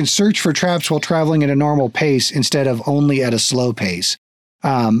 you can search for traps while traveling at a normal pace instead of only at a slow pace.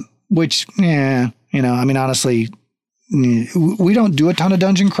 Which, honestly, we don't do a ton of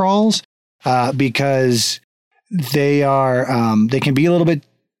dungeon crawls because they can be a little bit.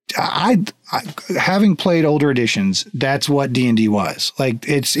 Having played older editions, that's what D&D was. Like,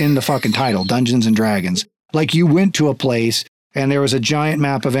 it's in the fucking title, Dungeons and Dragons. Like, you went to a place and there was a giant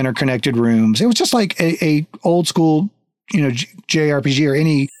map of interconnected rooms. It was just like a old school, JRPG or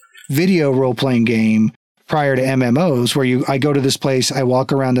any video role-playing game prior to MMOs, where I go to this place, I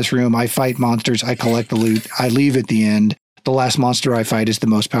walk around this room, I fight monsters, I collect the loot, I leave at the end. The last monster I fight is the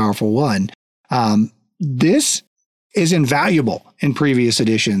most powerful one. This is invaluable in previous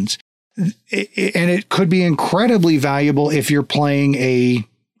editions. And it could be incredibly valuable if you're playing a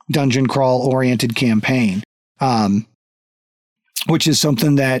dungeon crawl oriented campaign. Which is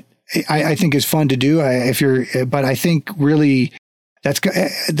something that I think is fun to do. But I think really that's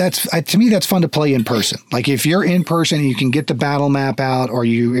to me, that's fun to play in person. Like, if you're in person and you can get the battle map out, or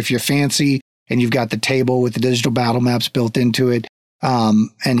if you're fancy and you've got the table with the digital battle maps built into it,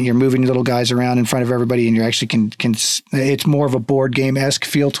 and you're moving little guys around in front of everybody, and you actually can it's more of a board game-esque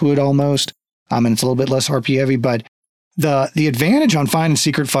feel to it almost. And it's a little bit less RP heavy, but the advantage on finding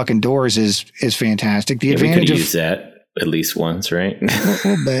secret fucking doors is fantastic. The advantage we could use that at least once, right?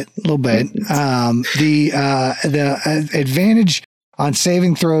 a little bit. The advantage on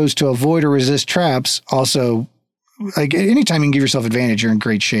saving throws to avoid or resist traps, also, like, anytime you can give yourself advantage, you're in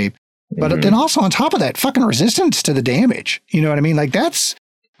great shape. But then also on top of that, fucking resistance to the damage. You know what I mean? Like, that's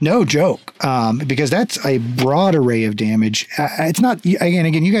no joke, because that's a broad array of damage. It's not,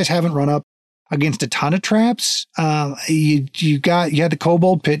 again, you guys haven't run up against a ton of traps. You had the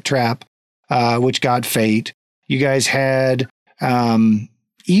Kobold Pit Trap, which got Fate. You guys had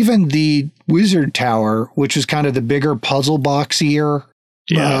even the Wizard Tower, which was kind of the bigger puzzle boxier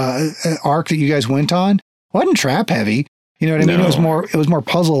arc that you guys went on. Wasn't trap heavy. You know what I mean? No. It was more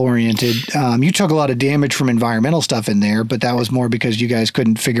puzzle oriented. You took a lot of damage from environmental stuff in there, but that was more because you guys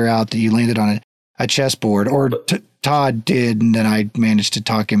couldn't figure out that you landed on a chessboard, or Todd did, and then I managed to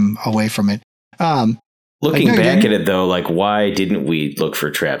talk him away from it. Looking back at it, though, like, why didn't we look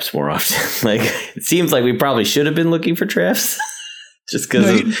for traps more often? Like, it seems like we probably should have been looking for traps. Just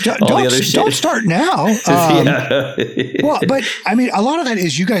because of all the other shit. Don't start now. Well, but I mean, a lot of that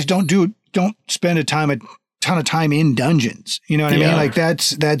is you guys don't spend a ton of time in dungeons. You know what I mean? Like,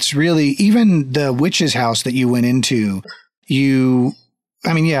 that's really, even the witch's house that you went into,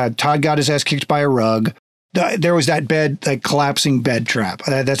 Todd got his ass kicked by a rug. There was that collapsing bed trap.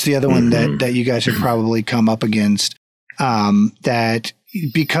 That's the other one that you guys have probably come up against. That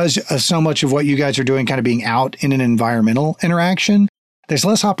because of so much of what you guys are doing kind of being out in an environmental interaction, there's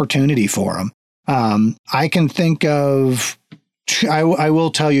less opportunity for them. I can think of, I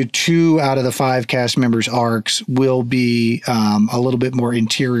will tell you, 2 out of the 5 cast members' arcs will be a little bit more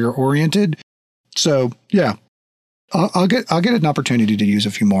interior oriented. So yeah, I'll get an opportunity to use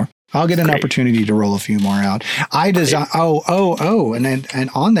a few more. I'll get an opportunity to roll a few more out. I design. And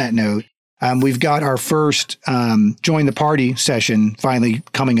on that note, we've got our first join the party session finally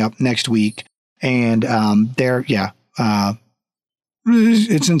coming up next week, And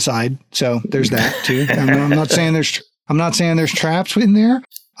it's inside. So there's that too. I'm not saying there's traps in there.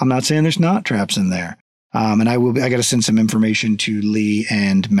 I'm not saying there's not traps in there. And I got to send some information to Lee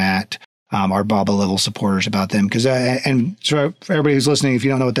and Matt, our BABA level supporters, about them. Because and so for everybody who's listening, if you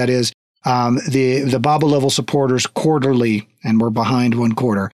don't know what that is, the BABA level supporters quarterly, and we're behind one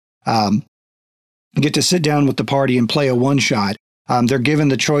quarter, get to sit down with the party and play a one shot. They're given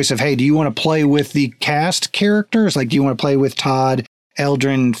the choice of, hey, do you want to play with the cast characters? Like, do you want to play with Todd,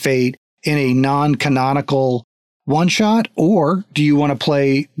 Eldrin, Fate in a non-canonical one shot, or do you want to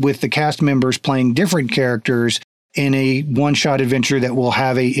play with the cast members playing different characters in a one shot adventure that will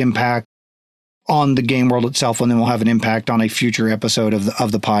have a impact on the game world itself, and then will have an impact on a future episode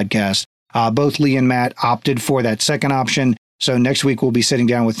of the podcast? Both Lee and Matt opted for that second option. So next week we'll be sitting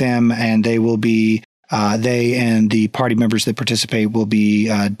down with them, and they will be they and the party members that participate will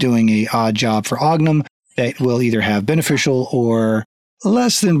be doing a odd job for Ognum that will either have beneficial or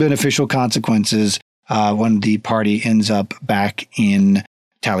less than beneficial consequences when the party ends up back in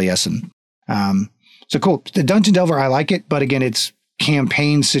Taliesin. So cool. The Dungeon Delver, I like it, but again, it's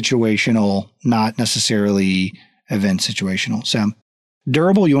campaign situational, not necessarily event situational. So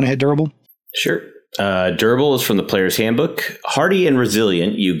durable, you want to hit durable? Sure. Durable is from the Player's Handbook. Hardy and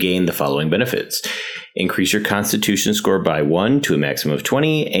resilient, you gain the following benefits. Increase your Constitution score by 1 to a maximum of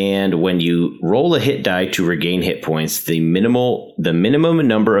 20, and when you roll a hit die to regain hit points, the minimum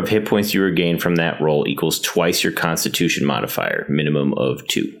number of hit points you regain from that roll equals twice your Constitution modifier, minimum of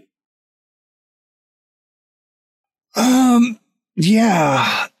 2.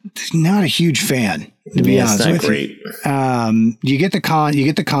 Yeah, not a huge fan, to be honest with great. You. You get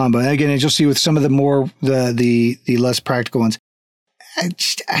the combo. Again, as you'll see with some of the more the less practical ones.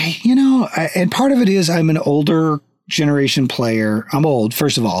 And part of it is I'm an older generation player. I'm old.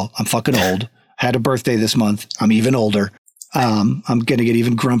 First of all, I'm fucking old. Had a birthday this month. I'm even older. I'm going to get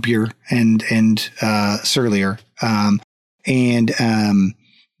even grumpier and surlier.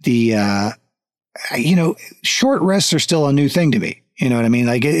 Short rests are still a new thing to me. You know what I mean?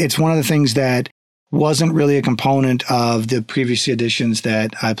 Like it's one of the things that wasn't really a component of the previous editions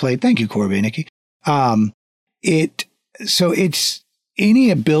that I played. Thank you, Corby, Nikki. It's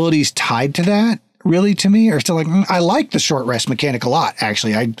any abilities tied to that really to me are still like, I like the short rest mechanic a lot.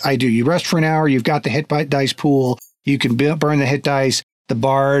 Actually, I do. You rest for an hour. You've got the hit dice pool. You can burn the hit dice, the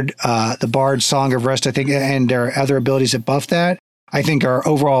Bard Song of Rest, I think, and there are other abilities that buff that. I think are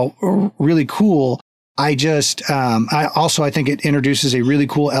overall really cool. I think it introduces a really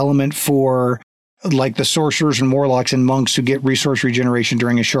cool element for like the sorcerers and warlocks and monks who get resource regeneration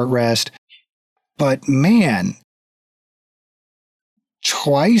during a short rest. But man,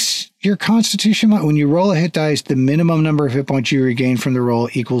 twice your Constitution, when you roll a hit dice, the minimum number of hit points you regain from the roll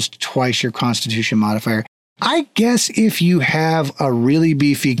equals twice your Constitution modifier. I guess if you have a really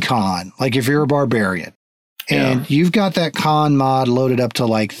beefy con, like if you're a barbarian, and you've got that con mod loaded up to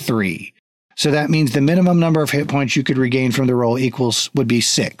like 3. So that means the minimum number of hit points you could regain from the roll would be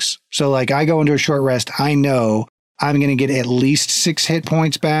 6. So like I go into a short rest, I know I'm going to get at least 6 hit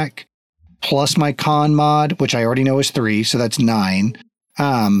points back, plus my con mod, which I already know is 3. So that's 9.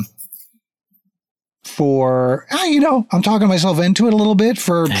 I'm talking myself into it a little bit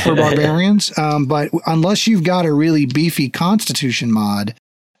for barbarians. But unless you've got a really beefy Constitution mod,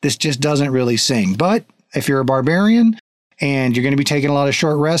 this just doesn't really sing. But if you're a barbarian and you're going to be taking a lot of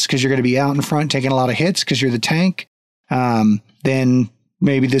short rests because you're going to be out in front taking a lot of hits because you're the tank, then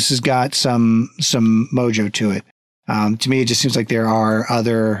maybe this has got some mojo to it. To me, it just seems like there are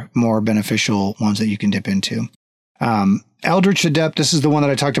other more beneficial ones that you can dip into. Eldritch Adept, this is the one that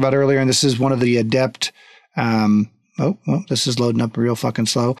I talked about earlier, and this is one of the Adept. This is loading up real fucking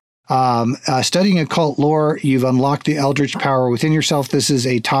slow. Studying occult lore, you've unlocked the Eldritch power within yourself. This is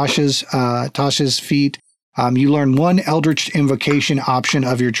a Tasha's feat. You learn one Eldritch invocation option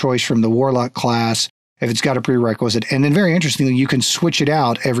of your choice from the Warlock class if it's got a prerequisite. And then very interestingly, you can switch it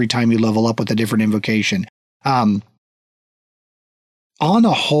out every time you level up with a different invocation. On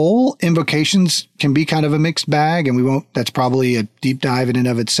the whole, invocations can be kind of a mixed bag, and that's probably a deep dive in and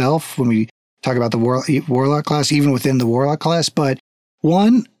of itself when we talk about the Warlock class, even within the Warlock class. But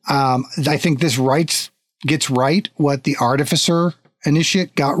one, I think this gets right what the Artificer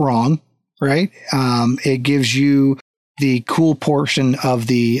Initiate got wrong, right? It gives you the cool portion of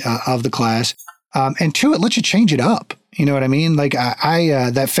the class. And two, it lets you change it up. You know what I mean? Like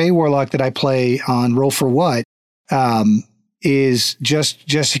that Fey Warlock that I play on Roll for What, is just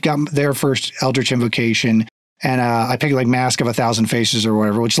got their first Eldritch invocation. And, I picked like Mask of 1,000 Faces or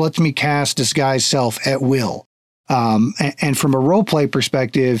whatever, which lets me cast Disguise Self at will. And from a roleplay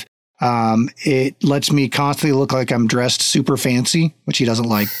perspective, It lets me constantly look like I'm dressed super fancy, which he doesn't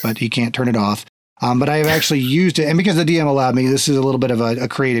like, but he can't turn it off. But I have actually used it, and because the DM allowed me, this is a little bit of a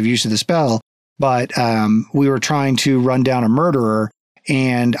creative use of the spell, but we were trying to run down a murderer,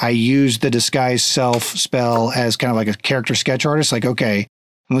 and I used the disguise self spell as kind of like a character sketch artist. Like, okay,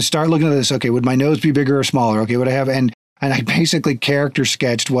 I'm going to start looking at this. Okay, would my nose be bigger or smaller? Okay, would I have, and I basically character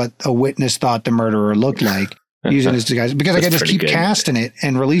sketched what a witness thought the murderer looked like using his disguise, because I could just keep casting it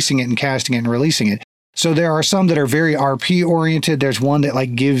and releasing it and casting it and releasing it. So there are some that are very RP oriented. There's one that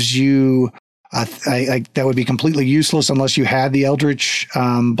like gives you that would be completely useless unless you had the Eldritch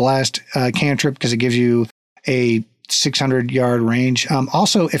Blast cantrip, because it gives you a 600-yard range.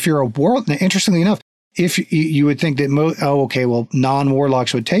 Also, if you're a warlock, interestingly enough, if you would think that,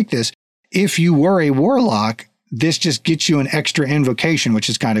 non-warlocks would take this. If you were a warlock, this just gets you an extra invocation, which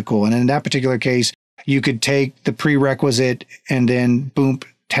is kind of cool. And in that particular case, you could take the prerequisite and then boom,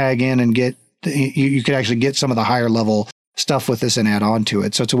 tag in and get, you could actually get some of the higher level stuff with this and add on to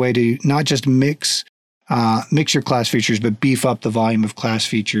it. So it's a way to not just mix your class features, but beef up the volume of class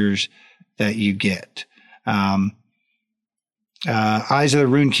features that you get. Eyes of the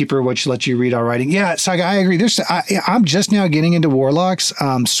Runekeeper, which lets you read all writing. Yeah, Saga, I agree. I'm just now getting into warlocks.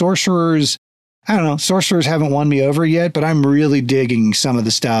 Sorcerers, I don't know. Sorcerers haven't won me over yet, but I'm really digging some of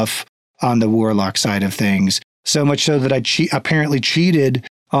the stuff on the warlock side of things. So much so that I apparently cheated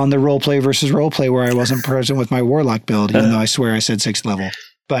on the roleplay versus roleplay where I wasn't present with my warlock build, even though I swear I said 6th level.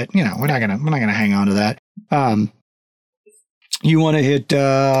 But we're not gonna hang on to that. You want to hit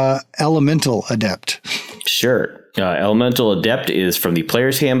Elemental Adept? Sure. Elemental Adept is from the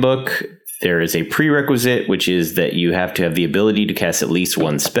Player's Handbook. There is a prerequisite, which is that you have to have the ability to cast at least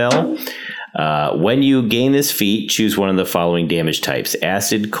one spell. When you gain this feat, choose one of the following damage types: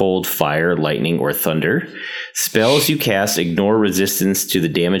 acid, cold, fire, lightning, or thunder. Spells you cast ignore resistance to the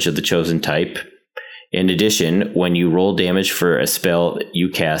damage of the chosen type. In addition, when you roll damage for a spell you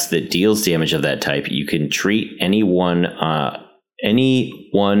cast that deals damage of that type, you can treat anyone on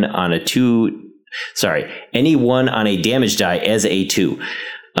a damage die as a 2.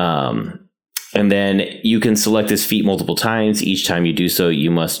 And then you can select this feat multiple times. Each time you do so,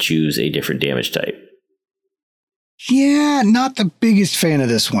 you must choose a different damage type. Yeah, not the biggest fan of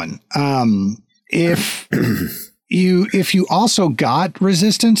this one. If you also got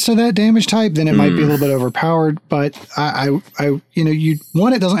resistance to that damage type, then it might be a little bit overpowered. But it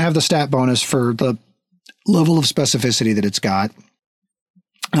doesn't have the stat bonus for the level of specificity that it's got.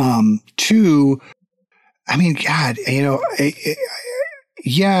 2, I mean, God,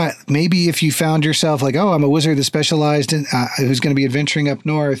 yeah, maybe if you found yourself like, oh, I'm a wizard that specialized in who's going to be adventuring up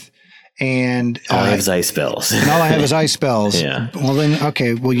north, and all I have is ice spells, and all I have is ice spells. Yeah. Well, then,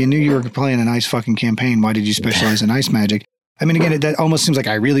 okay. Well, you knew you were playing an ice fucking campaign. Why did you specialize in ice magic? I mean, again, that almost seems like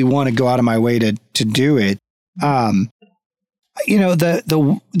I really want to go out of my way to do it. The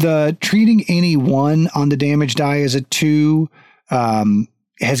treating any one on the damage die as a 2.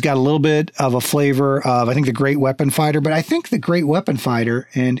 Has got a little bit of a flavor of, I think, the Great Weapon Fighter, but I think the Great Weapon Fighter,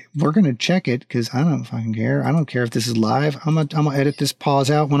 and we're going to check it because I don't fucking care. I don't care if this is live. I'm going to edit this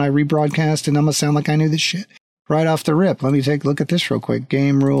pause out when I rebroadcast, and I'm going to sound like I knew this shit right off the rip. Let me take a look at this real quick.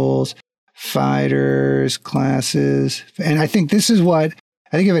 Game rules, fighters, classes. And I think if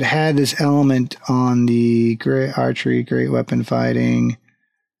it had this element on the Great Archery, Great Weapon Fighting,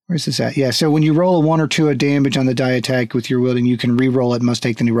 where's this at? Yeah, so when you roll a 1 or 2 of damage on the die attack with your wielding, you can re-roll it, must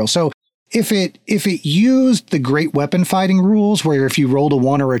take the new roll. So if it used the Great Weapon Fighting rules, where if you rolled a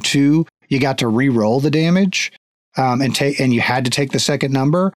 1 or a 2, you got to re-roll the damage, and you had to take the second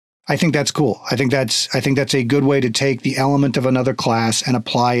number, I think that's cool. I think that's a good way to take the element of another class and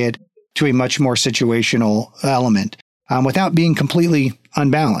apply it to a much more situational element, without being completely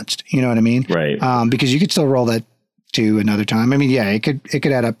unbalanced. You know what I mean? Right. Because you could still roll that 2 another time. I mean, yeah, it could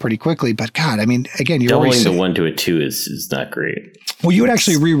add up pretty quickly, but God, I mean, again, you're doubling the 1 to a 2 is not great. Well, you would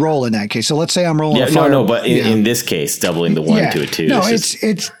actually re-roll in that case. So let's say I'm rolling. Yeah, but in this case, doubling the 1 to a 2. No,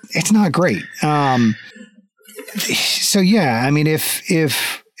 it's not great. So yeah, I mean,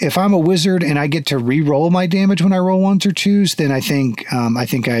 if I'm a wizard and I get to re-roll my damage when I roll 1s or 2s, then I think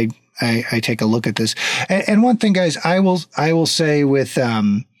I take a look at this. And one thing, guys, I will say with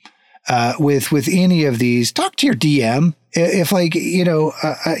any of these, talk to your DM. If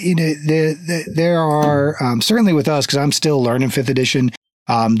there are certainly with us, because I'm still learning 5th edition.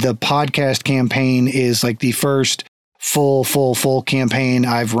 The podcast campaign is like the first full campaign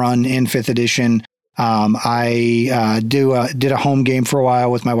I've run in 5th edition. I did a home game for a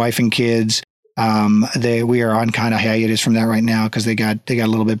while with my wife and kids. We are on kind of hiatus from that right now because they got a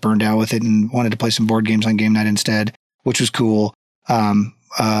little bit burned out with it and wanted to play some board games on game night instead, which was cool.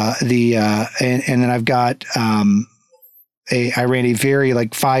 then I've got I ran a very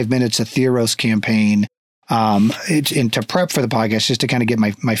 5 minutes of Theros campaign and to prep for the podcast, just to kind of get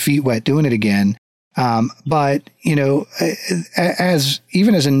my feet wet doing it again. But as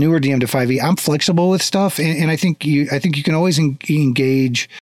a newer DM to 5e, I'm flexible with stuff, and I think you can always engage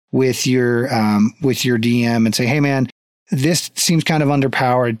with your DM and say, hey man, this seems kind of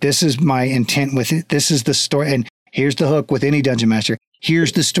underpowered. This is my intent with it. This is the story, and here's the hook with any dungeon master.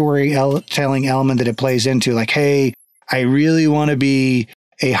 Here's the storytelling element that it plays into. Like, hey, I really want to be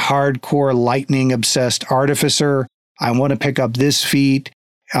a hardcore lightning obsessed artificer. I want to pick up this feat.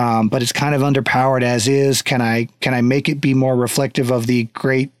 But it's kind of underpowered as is. Can I make it be more reflective of the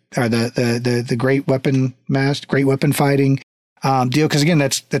great great weapon fighting deal? Because again,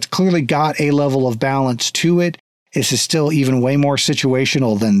 that's clearly got a level of balance to it. This is still even way more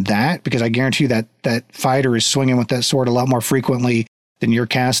situational than that, because I guarantee you that fighter is swinging with that sword a lot more frequently than you're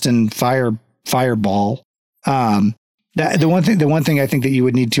casting fireball. The one thing I think that you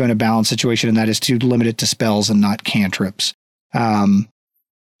would need to in a balanced situation, and that is to limit it to spells and not cantrips.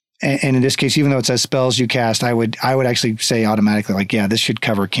 And in this case, even though it says spells you cast, I would actually say automatically, this should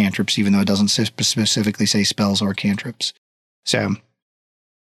cover cantrips, even though it doesn't specifically say spells or cantrips. So,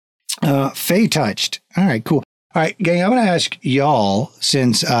 Fey Touched. All right, cool. All right, gang, I'm going to ask y'all,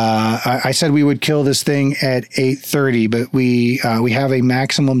 since I said we would kill this thing at 8:30, but we have a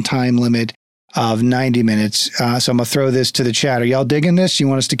maximum time limit of 90 minutes. So I'm going to throw this to the chat. Are y'all digging this? You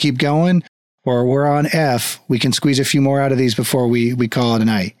want us to keep going? Or we're on F. We can squeeze a few more out of these before we call it a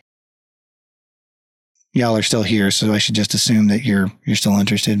night. Y'all are still here, so I should just assume that you're still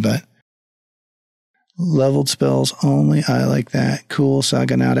interested, but leveled spells only. I like that. Cool.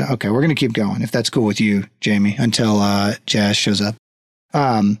 Saga Nada. Okay, we're going to keep going, if that's cool with you, Jamie, until Jazz shows up.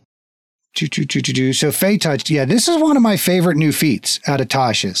 So Fey Touched. Yeah, this is one of my favorite new feats out of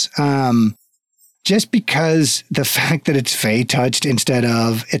Tasha's. Just because the fact that it's Fey Touched instead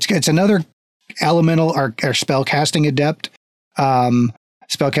of it's another elemental or spellcasting adept.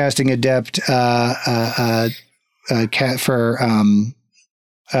 Spellcasting adept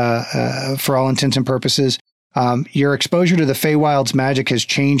for all intents and purposes. Your exposure to the Feywild's magic has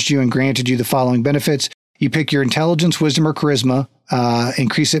changed you and granted you the following benefits. You pick your intelligence, wisdom, or charisma,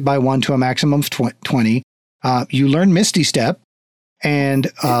 increase it by 1 to a maximum of 20. You learn Misty Step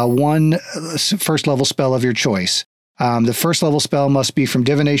and one first level spell of your choice. The first level spell must be from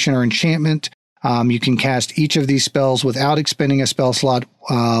divination or enchantment. You can cast each of these spells without expending a spell slot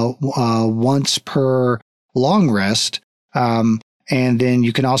once per long rest. And then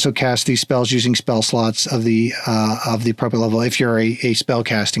you can also cast these spells using spell slots of the appropriate level if you're a spell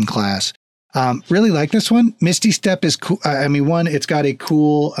casting class. Really like this one. Misty Step is cool. It's got a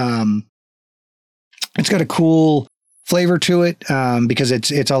cool flavor to it because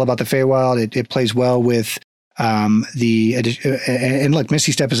it's all about the Feywild. It plays well with and look,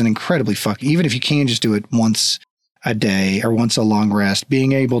 Misty Step is an incredibly even if you can just do it once a day or once a long rest,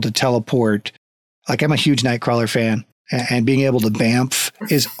 being able to teleport, I'm a huge Nightcrawler fan, and being able to Bamf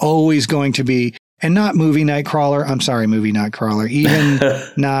is always going to be, and not movie Nightcrawler. I'm sorry, movie Nightcrawler, even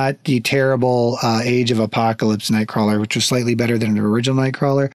not the terrible Age of Apocalypse Nightcrawler, which was slightly better than the original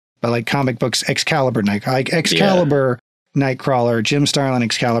Nightcrawler, but comic books Excalibur Nightcrawler, Jim Starlin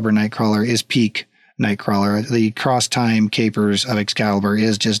Excalibur Nightcrawler is peak Nightcrawler. The cross-time capers of Excalibur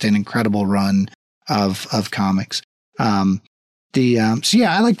is just an incredible run of comics. So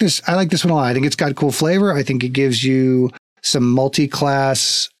yeah, I like this one a lot. I think it's got cool flavor. I think it gives you some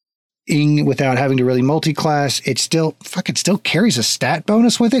multi-class without having to really multi-class. It still carries a stat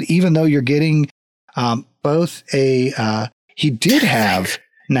bonus with it, even though you're getting both he did have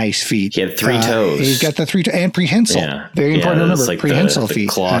nice feet. He had 3 toes. He got the 3 toes and prehensile. Yeah. Very important to remember. Prehensile feet.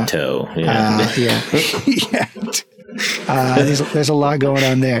 Claw toe. Yeah. There's a lot going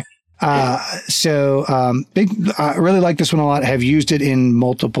on there. I really like this one a lot. Have used it in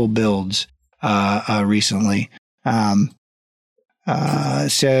multiple builds recently. Fighting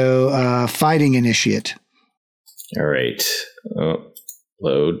Initiate. All right. Oh.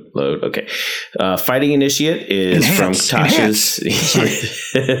 Load. Okay. Fighting Initiate is from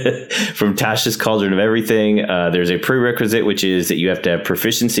Tasha's Cauldron of Everything. There's a prerequisite, which is that you have to have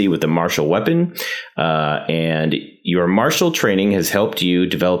proficiency with a martial weapon. And your martial training has helped you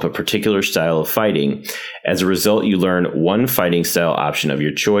develop a particular style of fighting. As a result, you learn one fighting style option of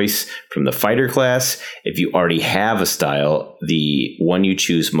your choice from the fighter class. If you already have a style, the one you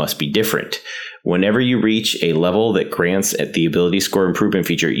choose must be different. Whenever you reach a level that grants the ability score improvement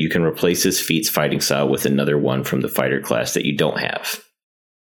feature, you can replace this feat's fighting style with another one from the fighter class that you don't have.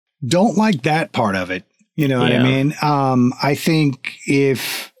 Don't like that part of it. You know what I mean? I think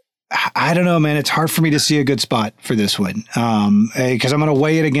I don't know, man, it's hard for me to see a good spot for this one. Because I'm going to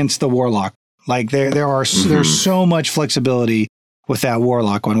weigh it against the Warlock. Like there's so much flexibility with that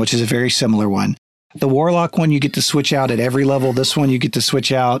Warlock one, which is a very similar one. The Warlock one, you get to switch out at every level. This one, you get to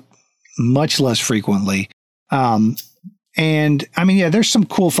switch out much less frequently. And I mean, yeah, there's some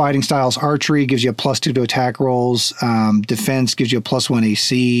cool fighting styles. Archery gives you a +2 to attack rolls. Defense gives you a +1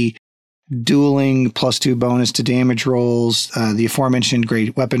 AC. Dueling +2 bonus to damage rolls. The aforementioned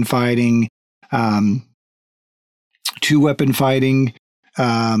great weapon fighting. 2-weapon fighting.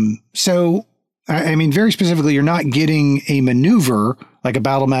 So, I mean, very specifically, you're not getting a maneuver like a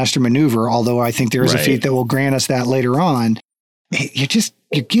Battlemaster maneuver, although I think there is a feat that will grant us that later on. You're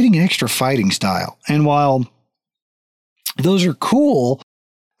getting an extra fighting style. And while those are cool,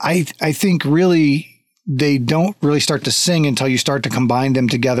 I think really they don't really start to sing until you start to combine them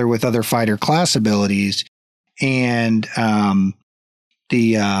together with other fighter class abilities. And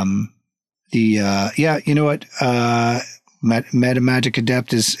you know what? Meta Magic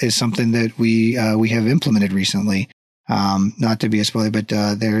Adept is something that we have implemented recently. Not to be a spoiler, but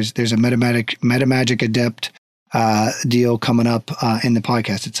there's a Meta Magic Adept deal coming up in the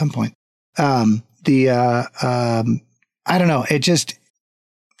podcast at some point. I don't know. It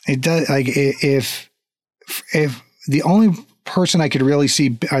does, like, if the only person I could really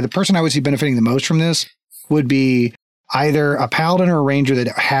see, or the person I would see benefiting the most from this would be either a paladin or a ranger that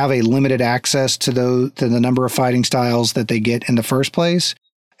have a limited access to the number of fighting styles that they get in the first place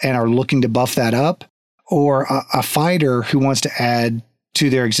and are looking to buff that up, or a fighter who wants to add to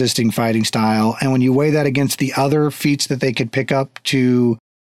their existing fighting style. And when you weigh that against the other feats that they could pick up to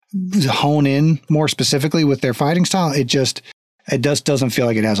hone in more specifically with their fighting style, it just doesn't feel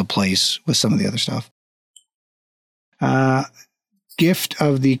like it has a place with some of the other stuff. Gift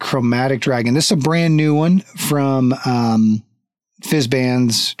of the Chromatic Dragon. This is a brand new one from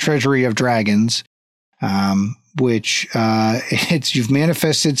Fizban's Treasury of Dragons, which you've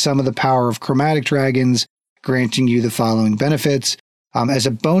manifested some of the power of chromatic dragons, granting you the following benefits. As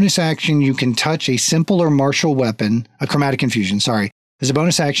a bonus action, you can touch a simple or martial weapon, a chromatic infusion, sorry. As a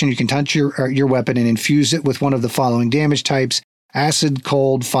bonus action, you can touch your weapon and infuse it with one of the following damage types: acid,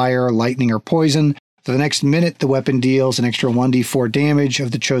 cold, fire, lightning, or poison. For the next minute, the weapon deals an extra 1d4 damage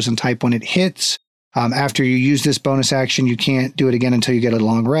of the chosen type when it hits. After you use this bonus action, you can't do it again until you get a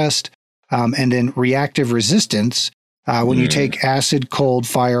long rest. And then reactive resistance. When you take acid, cold,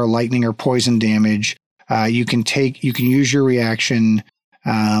 fire, lightning, or poison damage, you can use your reaction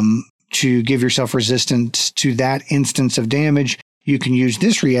to give yourself resistance to that instance of damage. You can use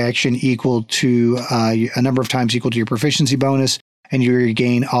this reaction equal to a number of times equal to your proficiency bonus, and you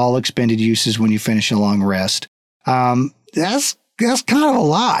regain all expended uses when you finish a long rest. That's kind of a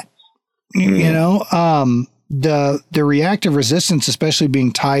lot, you know. The reactive resistance, especially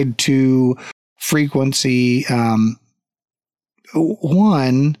being tied to frequency,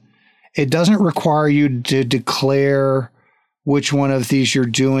 one, it doesn't require you to declare which one of these you're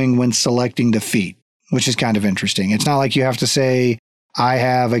doing when selecting the feat, which is kind of interesting. It's not like you have to say, I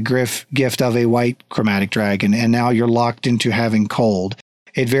have a gift of a white chromatic dragon, and now you're locked into having cold.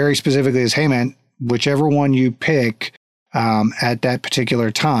 It very specifically is, hey man, whichever one you pick at that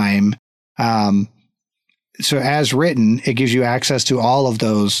particular time. So as written, it gives you access to all of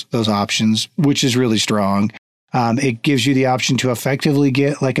those options, which is really strong. It gives you the option to effectively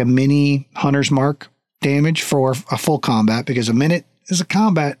get like a mini Hunter's Mark damage for a full combat, because a minute is a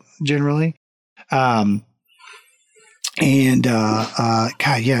combat generally. God,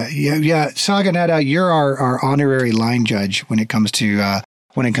 yeah. Saga Nada, you're our honorary line judge when it comes to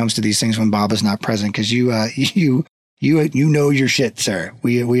these things when Baba's not present, because you know your shit, sir.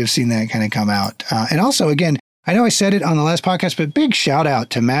 We have seen that kind of come out. And also, again, I know I said it on the last podcast, but big shout out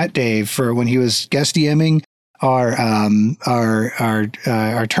to Matt Dave for when he was guest DMing our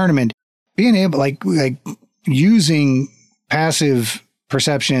tournament, being able like using passive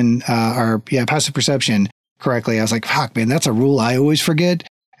perception correctly. I was like, fuck, man, that's a rule I always forget.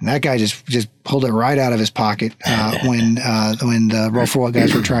 And that guy just pulled it right out of his pocket when the Roll for What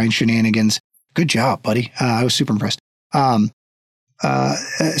guys were trying shenanigans. Good job, buddy. I was super impressed. So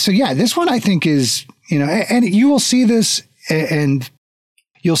yeah, this one I think is, and you will see this, and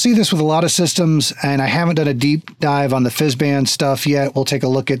you'll see this with a lot of systems. And I haven't done a deep dive on the Fizban stuff yet. We'll take a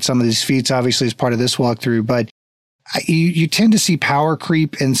look at some of these feats, obviously, as part of this walkthrough. But you tend to see power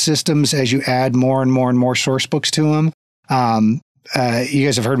creep in systems as you add more and more and more source books to them. You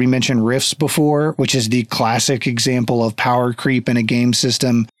guys have heard me mention Rifts before, which is the classic example of power creep in a game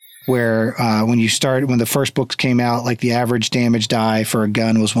system, where when the first books came out, like the average damage die for a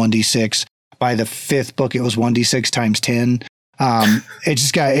gun was 1d6. by the 5th book, it was 1d6 times 10.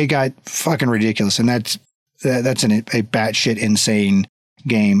 It got fucking ridiculous. And that's a batshit insane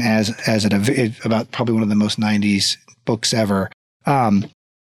game as about probably one of the most 90s books ever.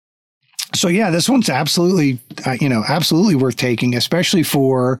 So yeah, this one's absolutely worth taking, especially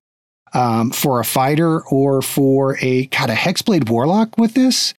for a fighter or for a Hexblade Warlock with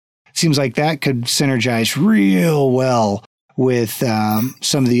this. Seems like that could synergize real well with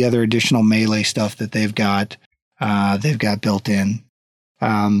some of the other additional melee stuff that they've got built in. You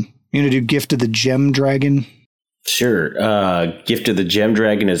want to do Gift of the Gem Dragon? Sure. Gift of the Gem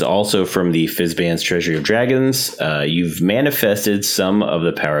Dragon is also from the Fizban's Treasury of Dragons. You've manifested some of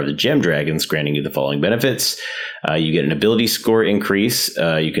the power of the Gem Dragons, granting you the following benefits. You get an ability score increase.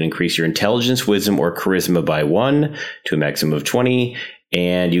 You can increase your intelligence, wisdom, or charisma by 1 to a maximum of 20.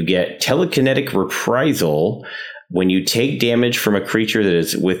 And you get telekinetic reprisal. When you take damage from a creature that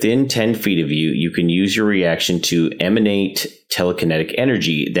is within 10 feet of you, you can use your reaction to emanate telekinetic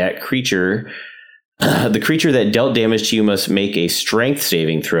energy. The creature that dealt damage to you must make a strength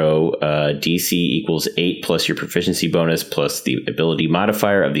saving throw. DC equals 8 plus your proficiency bonus plus the ability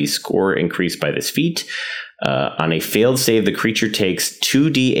modifier of the score increased by this feat. On a failed save, the creature takes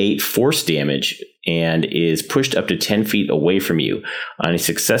 2d8 force damage and is pushed up to 10 feet away from you. On a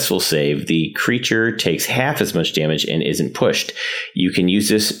successful save, the creature takes half as much damage and isn't pushed. You can use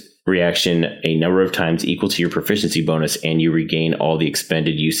this reaction a number of times equal to your proficiency bonus, and you regain all the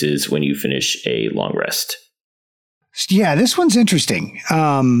expended uses when you finish a long rest. Yeah, this one's interesting.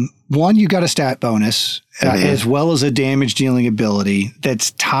 One, you got a stat bonus as well as a damage dealing ability that's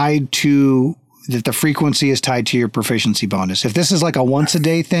tied to that the frequency is tied to your proficiency bonus. If this is like a once a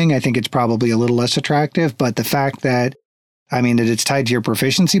day thing, I think it's probably a little less attractive, but the fact that it's tied to your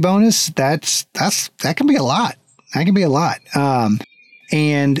proficiency bonus, that can be a lot. That can be a lot.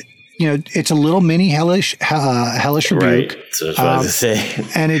 And it's a little mini hellish rebuke. Right. So that's what I was to say.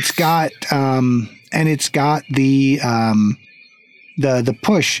 And it's got the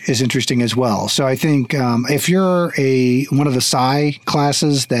push is interesting as well. So I think if you're one of the Psi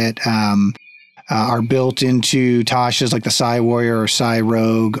classes that are built into Tasha's, like the Psi Warrior or Psi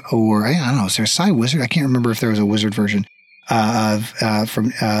Rogue, or I don't know, is there a Psi Wizard? I can't remember if there was a Wizard version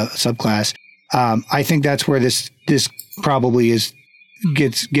from subclass. I think that's where this probably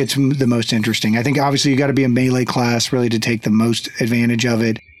gets the most interesting. I think obviously you got to be a melee class really to take the most advantage of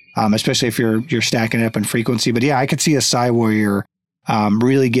it, especially if you're stacking it up in frequency. But yeah, I could see a Psi Warrior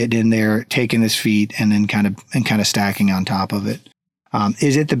really getting in there, taking this feat, and then kind of stacking on top of it.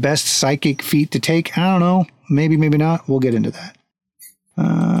 Is it the best psychic feat to take? I don't know. Maybe not. We'll get into that.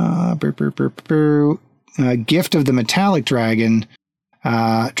 Gift of the Metallic Dragon.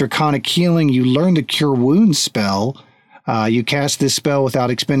 Draconic Healing. You learn the Cure Wounds spell. You cast this spell without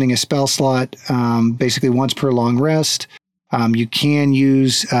expending a spell slot, basically once per long rest. You can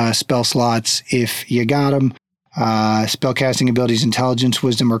use spell slots if you got them. Spellcasting abilities, intelligence,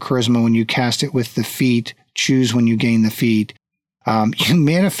 wisdom, or charisma. When you cast it with the feat, choose when you gain the feat. You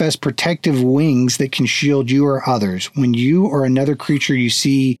manifest protective wings that can shield you or others. When you or another creature you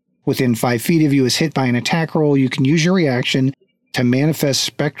see within 5 feet of you is hit by an attack roll, you can use your reaction to manifest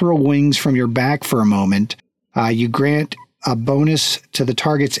spectral wings from your back for a moment. You grant a bonus to the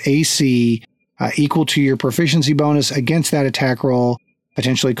target's AC equal to your proficiency bonus against that attack roll,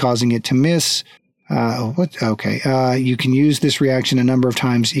 potentially causing it to miss. You can use this reaction a number of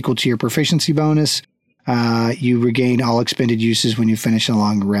times equal to your proficiency bonus. You regain all expended uses when you finish a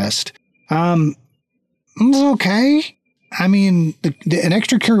long rest. Okay. I mean, an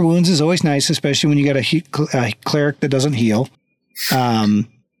extra Cure Wounds is always nice, especially when you got a cleric that doesn't heal.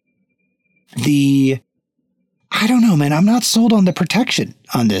 I don't know, man. I'm not sold on the protection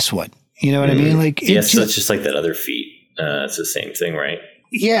on this one. You know what I mean? Like, yes, so it's just like that other feat. It's the same thing, right?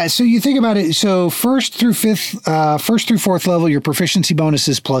 Yeah. So you think about it. So first through fourth level, your proficiency bonus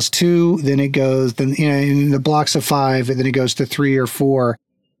is +2. Then it goes, in the blocks of 5, and then it goes to 3 or 4.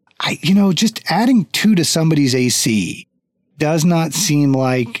 Just adding 2 to somebody's AC does not seem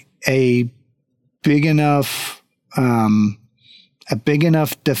like a big enough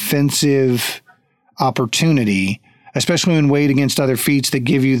defensive opportunity, especially when weighed against other feats that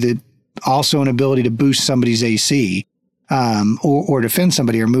give you also an ability to boost somebody's AC, or defend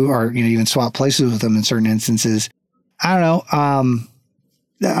somebody, or move, or even swap places with them in certain instances. I don't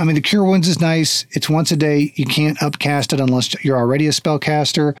know. The Cure Wounds is nice. It's once a day. You can't upcast it unless you're already a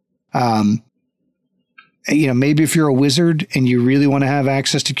spellcaster. Maybe if you're a wizard and you really want to have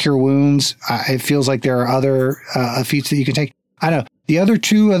access to Cure Wounds, it feels like there are other feats that you can take. I don't know. The other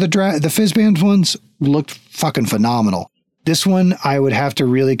two, the Fizban's ones looked fucking phenomenal. This one I would have to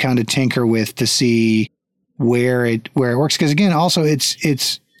really kind of tinker with to see where it works. Because again, also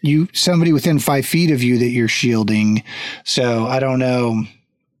it's you somebody within 5 feet of you that you're shielding. So I don't know.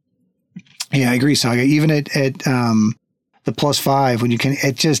 Yeah, I agree, Saga. Even at the +5, when you can,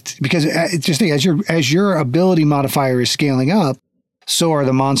 it just because it's just as your ability modifier is scaling up, so are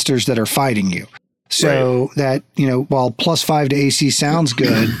the monsters that are fighting you. So that, while +5 to AC sounds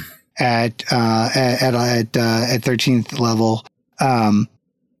good at 13th level,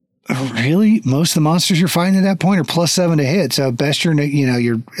 really most of the monsters you're fighting at that point are +7 to hit. So best you're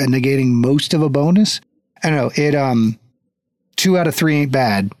negating most of a bonus. I don't know. 2 out of 3 ain't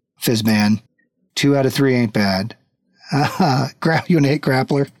bad, Fizzman. 2 out of 3 ain't bad. You want to hit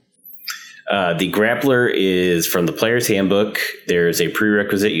Grappler? The Grappler is from the player's handbook. There's a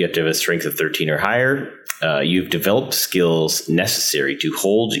prerequisite. You have to have a strength of 13 or higher. You've developed skills necessary to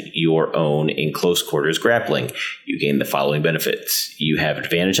hold your own in close quarters grappling. You gain the following benefits. You have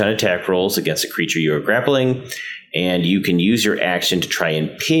advantage on attack rolls against a creature you are grappling, and you can use your action to try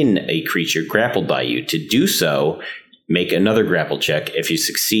and pin a creature grappled by you. To do so, make another grapple check. If you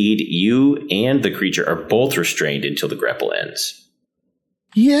succeed, you and the creature are both restrained until the grapple ends.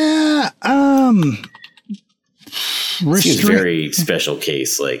 Yeah, Seems very special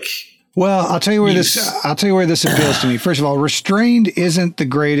case. Well, I'll tell you where this appeals to me. First of all, restrained isn't the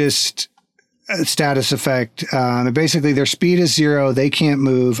greatest status effect. Basically, their speed is 0; they can't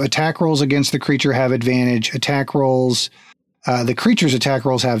move. Attack rolls against the creature have advantage. Attack rolls, the creature's attack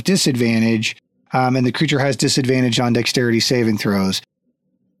rolls have disadvantage, and the creature has disadvantage on dexterity saving throws.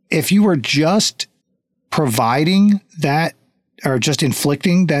 If you were just providing that, or just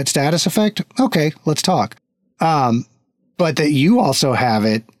inflicting that status effect, okay, let's talk. But that you also have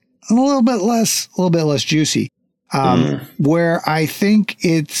it a little bit less juicy. Where I think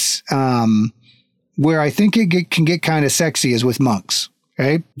it's, can get kind of sexy is with monks.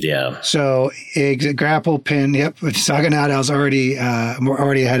 Okay. Yeah. So grapple pin. Yep. Saga Nadal's already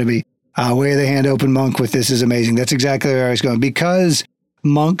ahead of me. Way of the hand open monk with this is amazing. That's exactly where I was going, because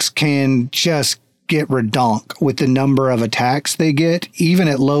monks can just get redonk with the number of attacks they get, even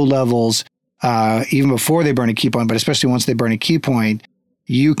at low levels, even before they burn a key point, but especially once they burn a key point,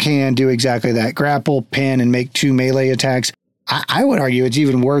 you can do exactly that. Grapple, pin, and make 2 melee attacks. I would argue it's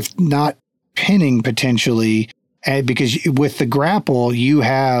even worth not pinning potentially, because with the grapple,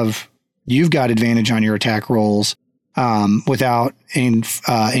 you've got advantage on your attack rolls without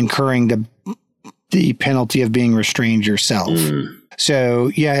incurring the penalty of being restrained yourself. So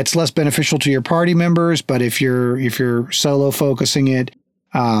yeah, it's less beneficial to your party members, but if you're solo focusing it,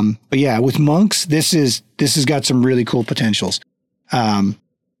 but yeah, with monks, this has got some really cool potentials.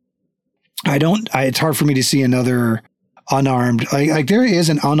 It's hard for me to see another unarmed, like there is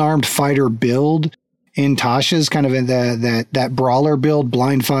an unarmed fighter build in Tasha's, kind of in that brawler build,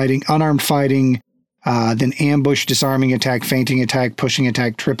 blind fighting, unarmed fighting, then ambush, disarming attack, feinting attack, pushing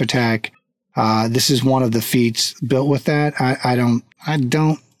attack, trip attack. This is one of the feats built with that. I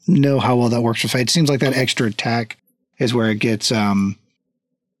don't know how well that works with fight. It seems like that extra attack is where it gets your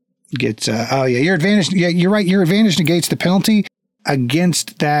advantage. Yeah, you're right. Your advantage negates the penalty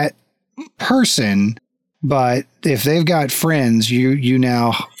against that person, but if they've got friends, you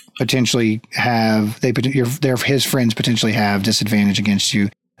now potentially have his friends potentially have disadvantage against you.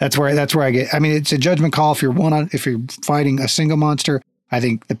 That's where I get. I mean, it's a judgment call. If you're fighting a single monster, I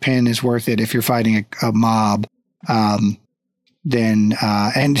think the pin is worth it. If you're fighting a mob, then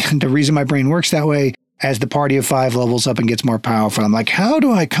and the reason my brain works that way, as the party of 5 levels up and gets more powerful, I'm like, how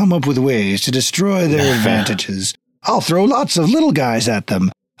do I come up with ways to destroy their advantages? I'll throw lots of little guys at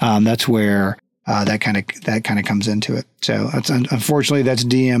them. That's where that kind of comes into it. So unfortunately that's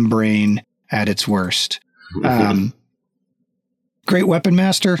DM brain at its worst. Great Weapon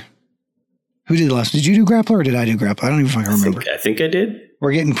Master. Who did the last? Did you do Grappler or did I do Grappler? I don't even fucking remember. I think I did.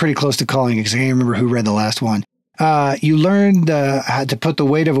 We're getting pretty close to calling it because I can't remember who read the last one. You learned how to put the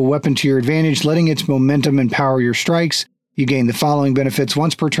weight of a weapon to your advantage, letting its momentum empower your strikes. You gain the following benefits.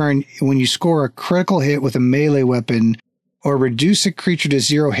 Once per turn, when you score a critical hit with a melee weapon or reduce a creature to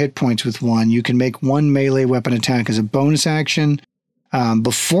 0 hit points with 1, you can make 1 melee weapon attack as a bonus action.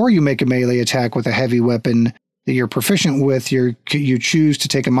 Before you make a melee attack with a heavy weapon that you're proficient with, you choose to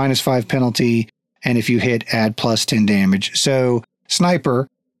take a -5 penalty, and if you hit, add +10 damage. So Sniper,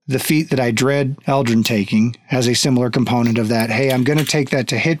 the feat that I dread Eldrin taking, has a similar component of that. Hey, I'm going to take that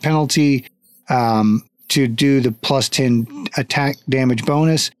to hit penalty to do the +10 attack damage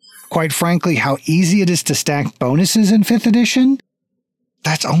bonus. Quite frankly, how easy it is to stack bonuses in 5th edition,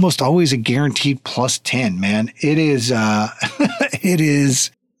 that's almost always a guaranteed +10, man. It is,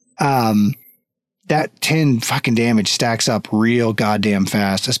 that 10 fucking damage stacks up real goddamn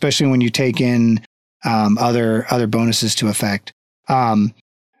fast, especially when you take in other bonuses to effect.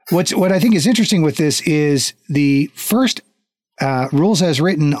 What I think is interesting with this is the first rules as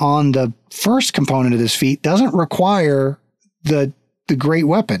written on the first component of this feat doesn't require the great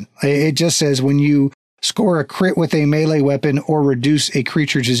weapon. It just says when you score a crit with a melee weapon or reduce a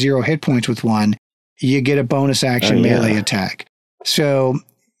creature to 0 hit points with one, you get a bonus action melee attack. So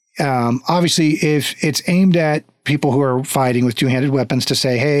obviously, if it's aimed at people who are fighting with two-handed weapons to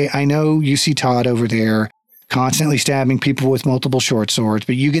say, hey, I know you see Todd over there constantly stabbing people with multiple short swords,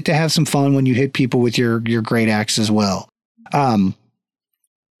 but you get to have some fun when you hit people with your great axe as well.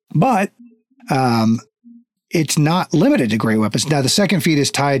 But it's not limited to great weapons. Now, the second feat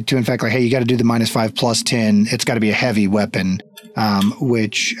is tied to, in fact, like, hey, you got to do the -5 plus 10. It's got to be a heavy weapon,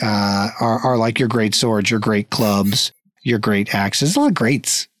 which are like your great swords, your great clubs, your great axes. There's a lot of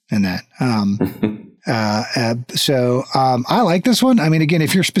greats in that. So I like this one. I mean, again,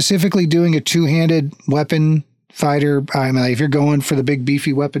 if you're specifically doing a two-handed weapon fighter, I mean, like, if you're going for the big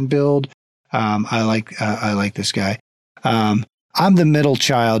beefy weapon build, I like this guy. I'm the middle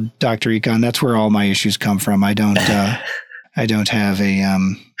child, Dr. Econ. That's where all my issues come from. I don't have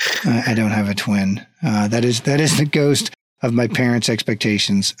a twin. That is the ghost of my parents'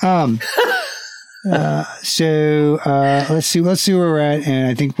 expectations. Let's see where we're at. And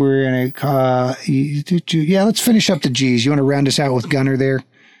I think we're going to, let's finish up the G's. You want to round us out with Gunner there?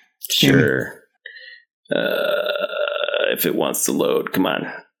 Sure. If it wants to load, come on.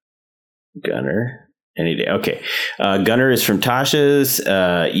 Gunner. Any day. Okay. Gunner is from Tasha's.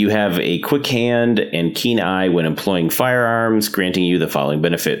 You have a quick hand and keen eye when employing firearms, granting you the following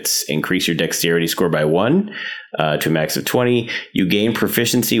benefits. Increase your dexterity score by 1 to a max of 20. You gain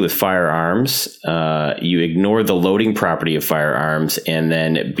proficiency with firearms. You ignore the loading property of firearms. And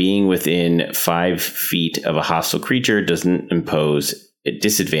then being within 5 feet of a hostile creature doesn't impose a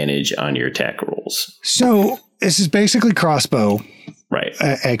disadvantage on your attack rolls. So this is basically crossbow. Right.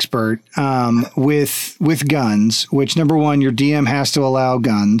 Expert with guns, which, number one, your DM has to allow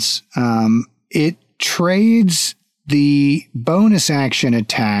guns. It trades the bonus action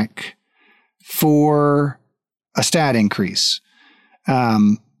attack for a stat increase.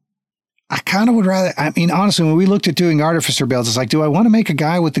 I kind of would rather, I mean, honestly, when we looked at doing artificer builds, it's like, do I want to make a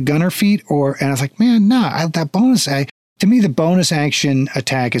guy with the gunner feat? And I was like, man, that bonus, to me, the bonus action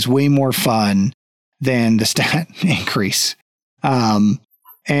attack is way more fun than the stat increase.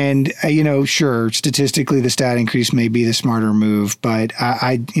 Sure, statistically the stat increase may be the smarter move, but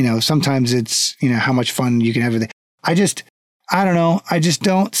I sometimes it's, how much fun you can have with it. I don't know. I just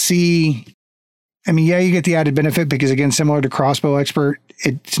don't see, I mean, yeah, you get the added benefit because, again, similar to crossbow expert,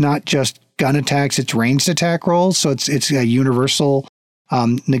 it's not just gun attacks, it's ranged attack rolls. So it's a universal,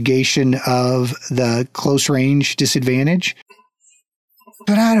 negation of the close range disadvantage.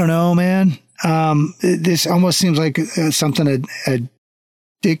 But I don't know, man. This almost seems like something a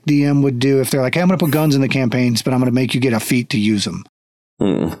dick DM would do if they're like, hey, I'm going to put guns in the campaigns, but I'm going to make you get a feat to use them.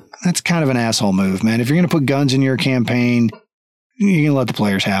 That's kind of an asshole move, man. If you're going to put guns in your campaign, you can let the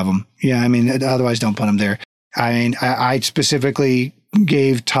players have them. Yeah, I mean, otherwise don't put them there. I mean, I specifically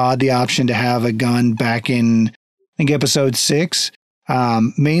gave Todd the option to have a gun back in, I think, episode 6.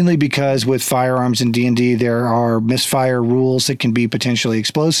 Mainly because with firearms in D&D, there are misfire rules that can be potentially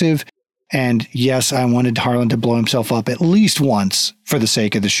explosive. And yes, I wanted Harlan to blow himself up at least once for the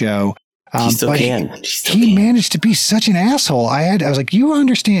sake of the show. He still can. He managed to be such an asshole. I was like, you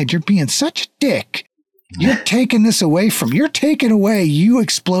understand, you're being such a dick. You're taking this away you're taking away you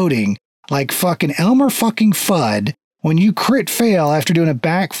exploding like fucking Elmer fucking Fudd when you crit fail after doing a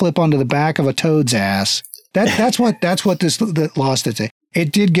backflip onto the back of a toad's ass. That's what this lost it.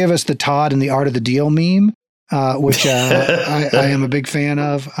 It did give us the Todd and the Art of the Deal meme, which I am a big fan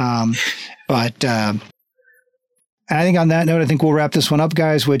of. But I think on that note, I think we'll wrap this one up,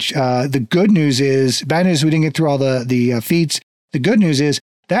 guys. Which the good news is, bad news, we didn't get through all the feats. The good news is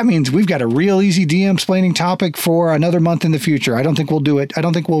that means we've got a real easy DM explaining topic for another month in the future. I don't think we'll do it. I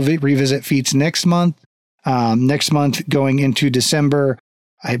don't think we'll revisit feats next month. Next month going into December.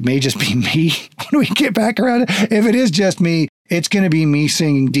 It may just be me when we get back around. If it is just me, it's going to be me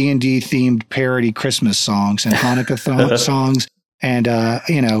singing D&D themed parody Christmas songs and Hanukkah songs. And,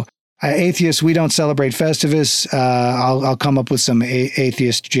 atheists, we don't celebrate Festivus. I'll come up with some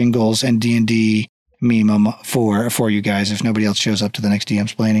atheist jingles and D&D meme them for you guys if nobody else shows up to the next DM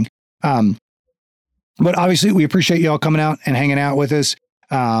explaining. But obviously we appreciate you all coming out and hanging out with us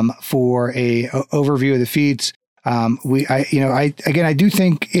for a overview of the feats. I do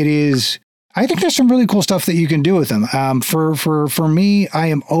think it is I think there's some really cool stuff that you can do with them. For me, I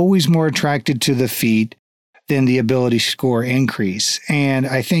am always more attracted to the feat than the ability score increase. And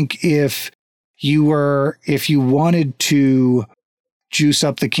I think if you wanted to juice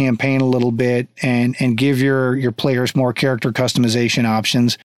up the campaign a little bit and give your players more character customization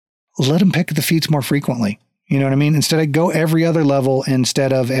options, let them pick the feats more frequently. You know what I mean? Instead of go every other level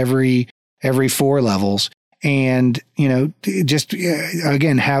instead of every 4 levels. And, just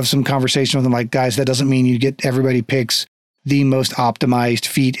again, have some conversation with them like, guys, that doesn't mean you get everybody picks the most optimized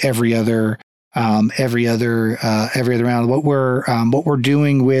feat every other round. What we're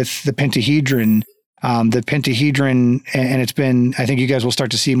doing with the Pentahedron, and it's been, I think you guys will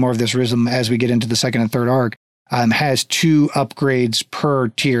start to see more of this rhythm as we get into the second and third arc, has 2 upgrades per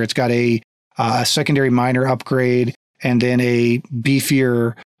tier. It's got a secondary minor upgrade and then a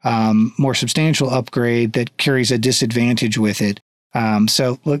beefier, more substantial upgrade that carries a disadvantage with it.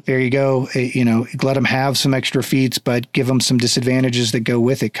 So look, there you go. Let them have some extra feats, but give them some disadvantages that go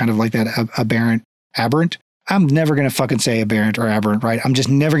with it. Kind of like that aberrant. I'm never going to fucking say aberrant or aberrant, right? I'm just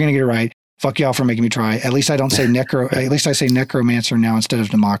never going to get it right. Fuck y'all for making me try. At least I don't say at least I say necromancer now instead of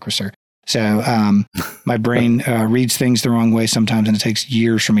democracer. So, my brain, reads things the wrong way sometimes and it takes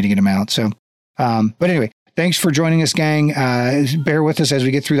years for me to get them out. So, but anyway, thanks for joining us, gang. Bear with us as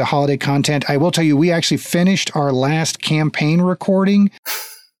we get through the holiday content. I will tell you, we actually finished our last campaign recording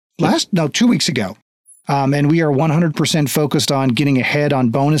 2 weeks ago. And we are 100% focused on getting ahead on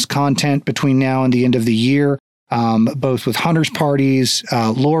bonus content between now and the end of the year, both with Hunters parties,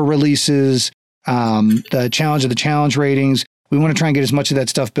 lore releases, the challenge of the challenge ratings. We want to try and get as much of that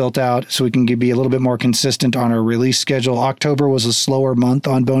stuff built out so we can be a little bit more consistent on our release schedule. October was a slower month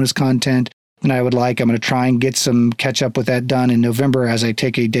on bonus content than I would like. I'm going to try and get some catch up with that done in November as I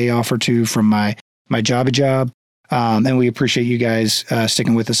take a day off or two from my job. And we appreciate you guys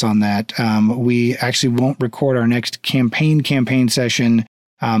sticking with us on that. We actually won't record our next campaign session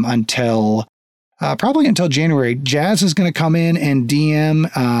until January. Jazz is going to come in and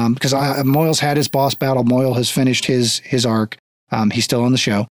DM because Moyle's had his boss battle. Moyle has finished his arc. He's still on the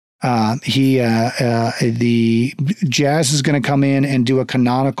show. The Jazz is going to come in and do a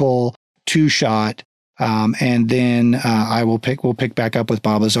canonical 2-shot. And then we'll pick back up with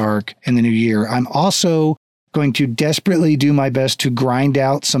Baba's arc in the new year. I'm also going to desperately do my best to grind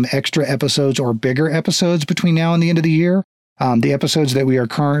out some extra episodes or bigger episodes between now and the end of the year. The episodes that we are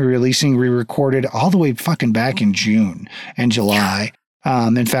currently releasing, we recorded all the way fucking back in June and July.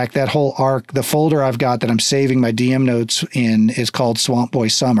 In fact, that whole arc, the folder I've got that I'm saving my DM notes in is called Swamp Boy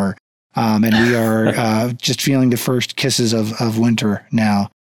Summer. And we are just feeling the first kisses of winter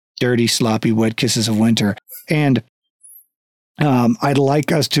now. Dirty, sloppy, wet kisses of winter. And I'd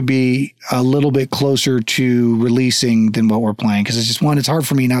like us to be a little bit closer to releasing than what we're playing. Because it's hard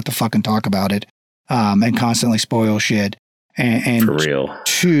for me not to fucking talk about it and constantly spoil shit. And for real.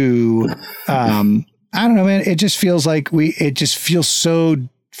 2, I don't know, man. It just feels like it just feels so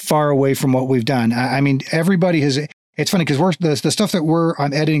far away from what we've done. I mean, everybody has, it's funny because the stuff that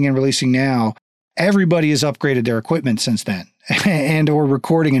I'm editing and releasing now, everybody has upgraded their equipment since then and or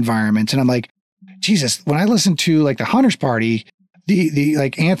recording environments. And I'm like, Jesus, when I listen to like the Hunters party, the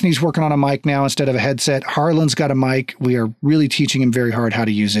like Anthony's working on a mic now instead of a headset. Harlan's got a mic. We are really teaching him very hard how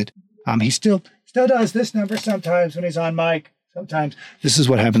to use it. He still does this number sometimes when he's on mic. Sometimes this is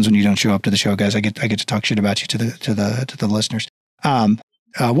what happens when you don't show up to the show, guys. I get to talk shit about you to the listeners.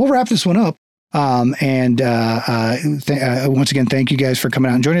 We'll wrap this one up. Once again, thank you guys for coming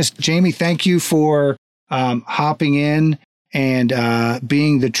out and joining us. Jamie, thank you for hopping in and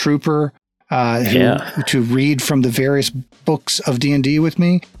being the trooper to read from the various books of D&D with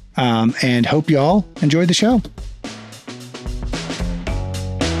me. And hope you all enjoyed the show.